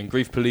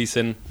 grief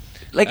policing.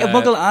 Like a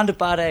muggle and a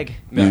bad egg.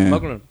 Yeah.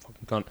 Muggle and a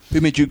fucking cunt. Who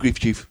made you grief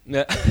chief?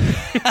 Yeah.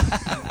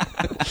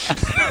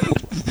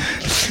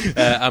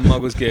 And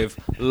muggles give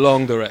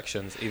long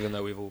directions, even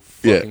though we've all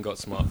fucking got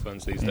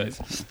smartphones these days.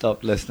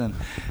 Stop listening.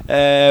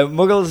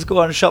 Muggles go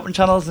on shopping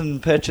channels and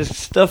purchase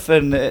stuff,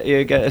 and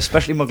you get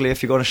especially muggly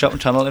if you go on a shopping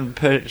channel and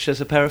purchase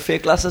a pair of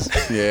fake glasses.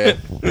 Yeah.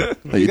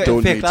 You get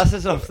fake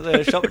glasses off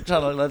the shopping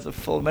channel. That's a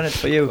full minute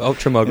for you.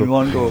 Ultra muggle. In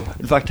one go.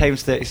 In fact,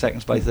 times 30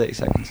 seconds by 30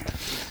 seconds.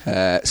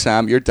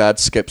 Sam, your dad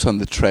skips on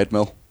the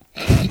treadmill.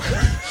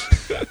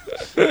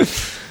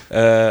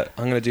 I'm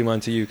going to do mine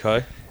to you,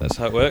 Kai. That's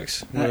how it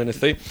works. We're in a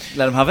thing.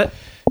 Let him have it.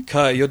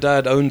 Kai, your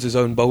dad owns his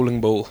own bowling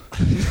ball.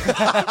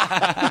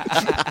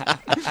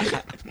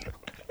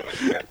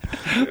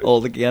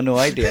 All the gear, no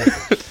idea.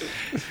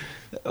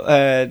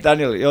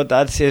 Daniel, your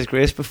dad says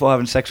grace before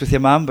having sex with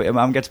your mum, but your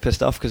mum gets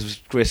pissed off because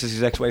Grace is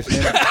his ex-wife's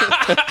name.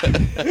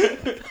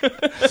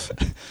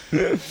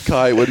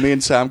 Kai, when me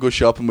and Sam go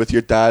shopping with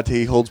your dad,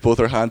 he holds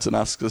both our hands and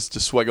asks us to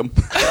swig him.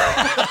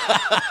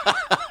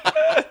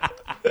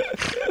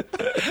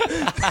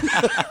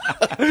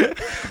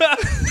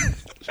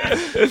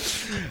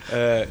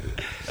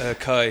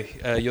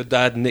 Kai, your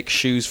dad nicks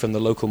shoes from the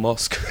local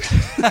mosque.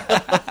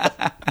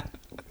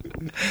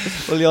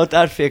 Well, your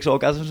dad fakes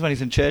orgasms when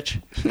he's in church.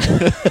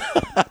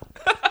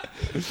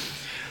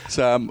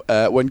 Sam,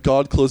 when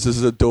God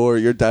closes a door,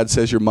 your dad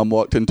says your mum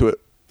walked into it.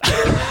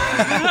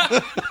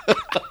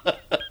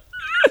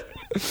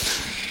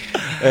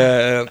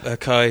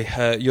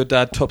 Kai, your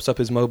dad tops up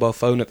his mobile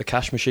phone at the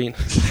cash machine.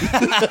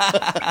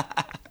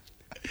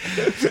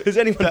 Has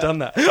anyone done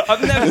that?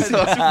 I've never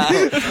done that.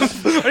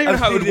 I don't even know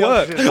how it would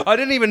work. I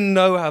didn't even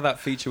know how that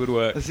feature would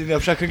work. I've seen the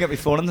option. I couldn't get my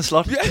phone in the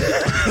slot.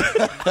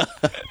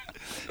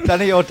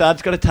 Danny, your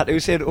dad's got a tattoo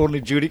saying only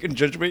Judy can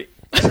judge me.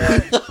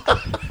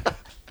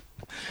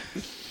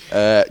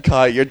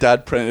 Kai, your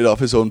dad printed off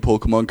his own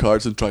Pokemon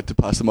cards and tried to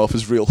pass them off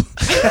as real.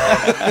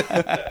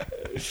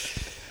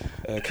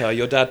 Kai,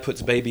 your dad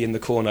puts baby in the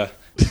corner.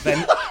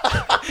 Then,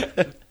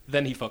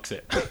 then he fucks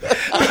it.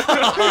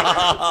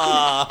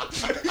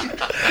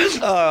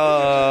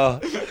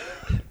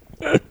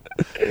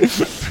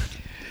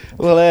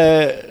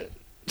 Well,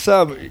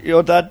 Sam,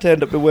 your dad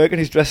turned up at work in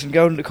his dressing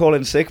gown to call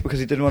in sick because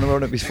he didn't want to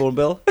run up his phone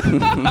bill.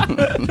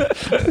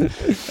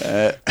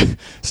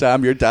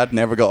 Sam, your dad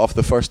never got off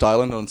the first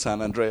island on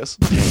San Andreas.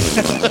 Proper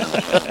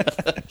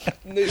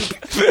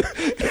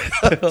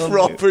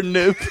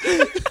noob.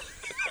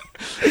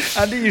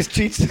 And he used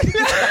cheats.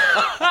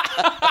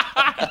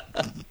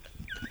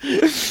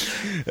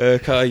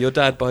 Kai, your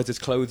dad buys his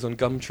clothes on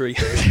Gumtree.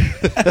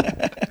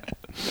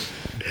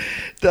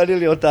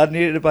 Daniel, your dad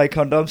needed to buy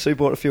condoms, so he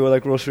bought a few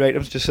other grocery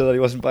items just so that he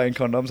wasn't buying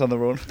condoms on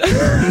their own.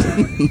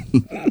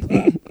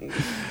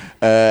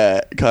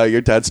 Kai,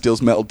 your dad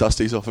steals metal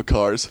dusties off of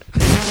cars.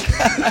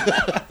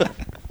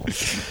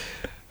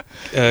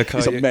 Kai,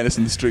 He's a menace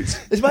in the streets.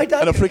 Is my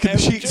dad and a freak in the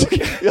sheets.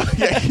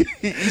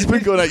 He's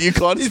been going at you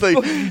constantly.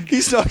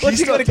 He's not done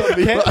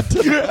me bad.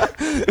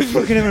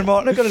 Fucking him and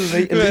Martin have got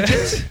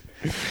allegiance.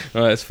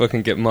 Alright, let's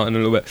fucking get Martin a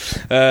little bit.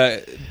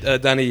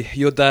 Danny,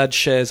 your dad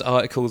shares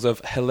articles of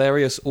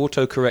hilarious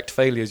autocorrect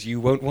failures you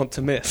won't want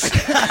to miss.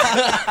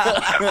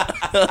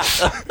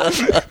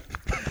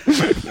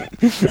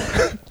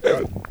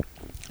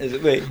 Is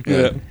it me?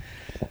 Yeah.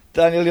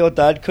 Daniel, your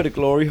dad cut a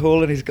glory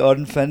hole in his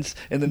garden fence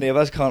and the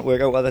neighbours can't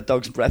work out why their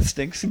dog's breath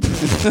stinks.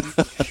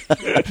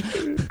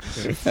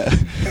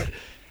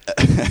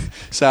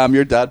 Sam,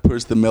 your dad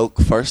pours the milk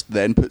first,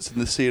 then puts in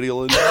the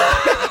cereal in.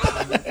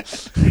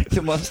 He's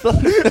a monster.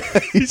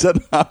 He's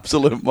an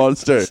absolute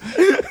monster.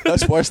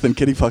 That's worse than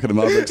kitty fucking him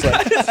up. It's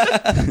like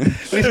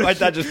At least my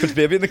dad just puts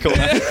baby in the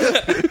corner.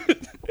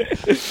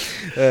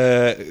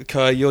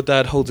 Kai, your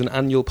dad holds an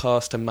annual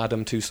pass to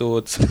Madame Two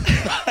Swords.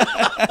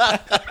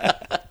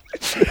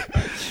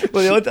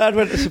 Well, your dad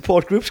went to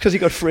support groups because he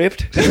got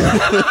fraped.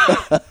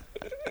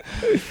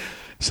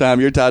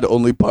 Sam, your dad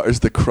only butters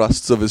the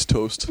crusts of his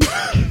toast.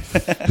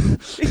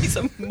 He's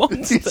a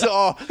monster.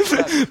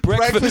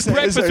 Breakfast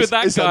with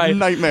that guy. A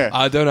nightmare.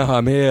 I don't know how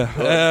I'm here.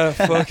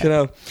 Fucking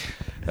hell.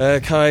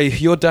 Kai,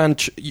 your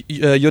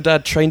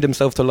dad trained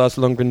himself to last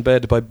longer in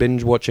bed by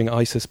binge watching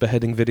ISIS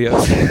beheading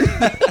videos.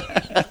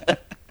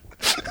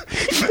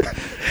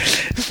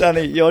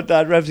 Danny, your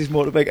dad revs his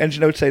motorbike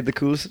engine outside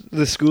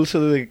the school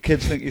so the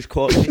kids think he's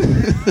quality.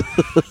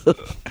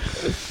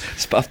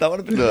 Spaffed that one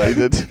a bit. No, he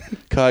did.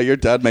 Kai, your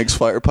dad makes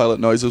fighter pilot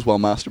noises while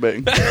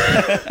masturbating.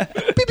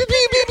 Beep, beep,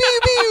 beep, beep,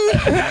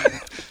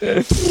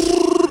 beep,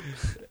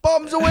 beep.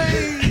 Bombs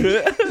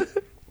away.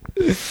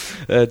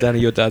 Danny,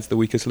 your dad's the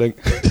weakest link.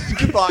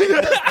 Goodbye.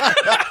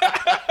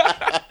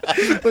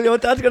 Well, your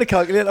dad's got a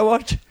calculator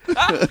watch.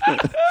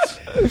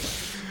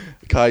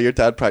 Kai, your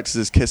dad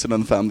practices kissing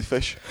on the family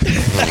fish.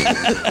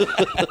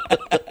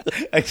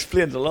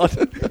 Explains a lot.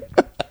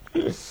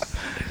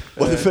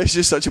 Well, the fish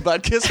is such a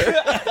bad kisser.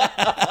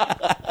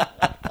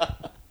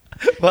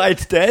 Why,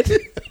 it's dead.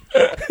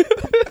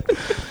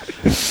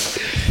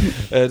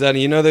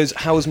 Danny, you know those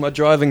 "how's my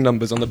driving"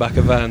 numbers on the back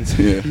of vans?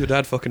 Yeah. Your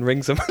dad fucking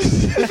rings them.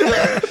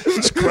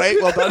 It's great,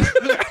 well done.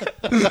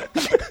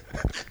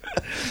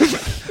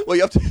 Well,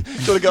 you have to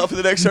get up for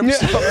the next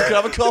episode. You can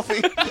have a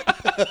coffee.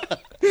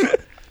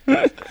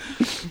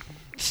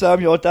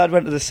 Sam, your dad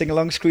went to the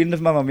sing-along screening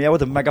of Mamma Mia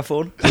with a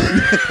megaphone.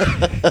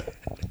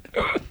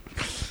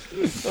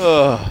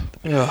 Oh.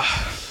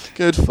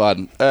 Good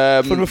fun.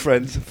 Fun with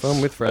friends.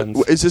 Fun with friends.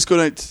 Is this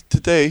going out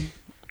today?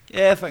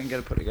 Yeah, if I can get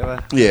it put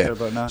together. Yeah.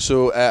 About now.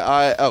 So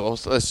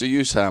so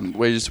you, Sam,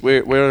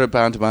 where are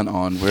Band to Man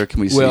on? Where can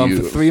we see We're on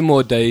you? for 3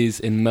 more days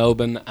in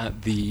Melbourne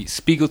at the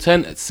Spiegel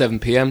Tent at 7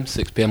 p.m,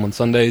 6 p.m. on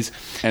Sundays.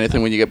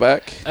 Anything when you get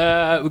back?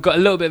 We've got a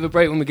little bit of a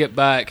break when we get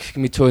back.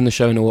 Gonna be touring the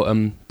show in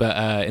autumn,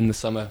 but in the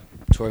summer,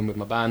 touring with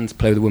my band.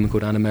 Play with a woman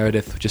called Anna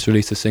Meredith. Just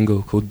released a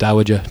single called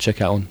Dowager. Check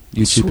it out on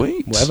YouTube.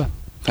 Sweet. Whatever.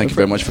 Thank you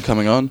very much for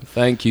coming on.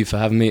 Thank you for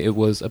having me. It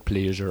was a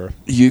pleasure.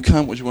 You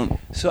can't. What do you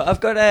want? So I've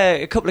got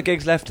a couple of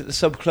gigs left at the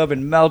Sub Club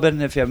in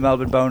Melbourne. If you're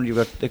Melbourne bound, you've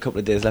got a couple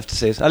of days left to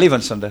see it. I leave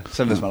on Sunday.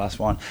 Sunday's my last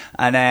one.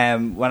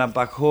 And when I'm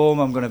back home,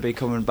 I'm going to be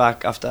coming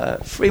back after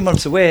 3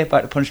 months away,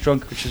 back to Punch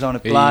Drunk, which is on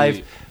at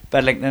Blythe,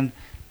 Bedlington,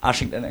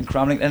 Ashington and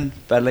Cramlington.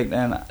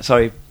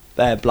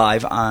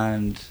 Blythe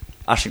and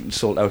Ashington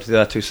sold out. The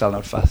other two selling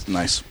out fast.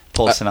 Nice.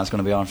 Paul Sinner's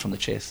going to be on from The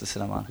Chase, the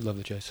cinema. Love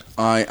The Chase.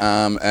 I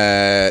am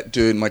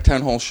doing my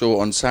town hall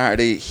show on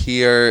Saturday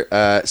here,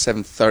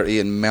 7:30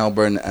 in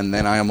Melbourne, and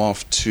then I am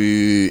off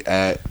to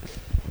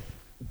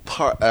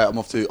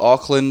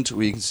Auckland,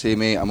 where you can see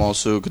me. I'm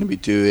also going to be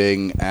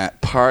doing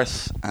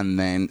Perth and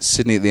then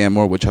Sydney at the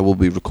Enmore, which I will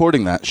be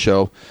recording that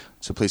show.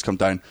 So please come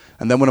down.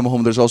 And then when I'm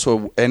home, there's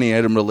also any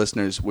Edinburgh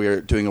listeners.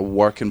 We're doing a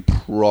work in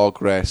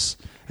progress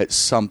at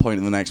some point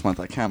in the next month.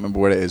 I can't remember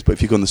where it is, but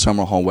if you go on the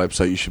Summer Hall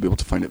website, you should be able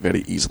to find it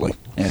very easily.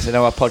 Yes, I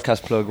know our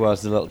podcast plug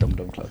was the Little Dum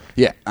Dum Club.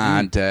 Yeah,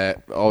 and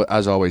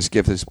as always,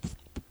 give this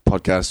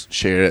podcast,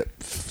 share it,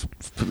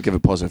 give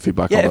it positive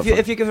feedback. Yeah,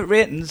 if you give it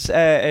ratings,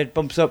 it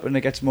bumps up and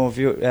it gets more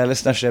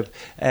listenership.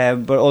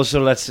 But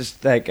also, let's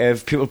just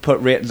if people put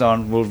ratings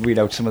on, we'll read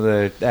out some of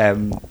the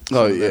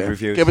the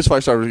reviews. Give us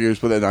 5-star reviews,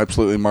 but then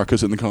absolutely mark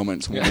us in the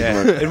comments. We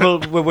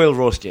will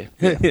roast you.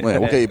 We'll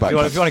get you back.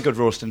 If you want a good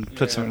roasting,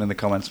 put something in the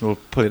comments. We'll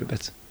put it a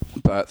bit.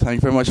 But thank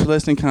you very much for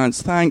listening,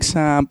 cunts. Thanks,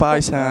 Sam. Bye,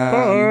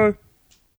 Sam. Bye.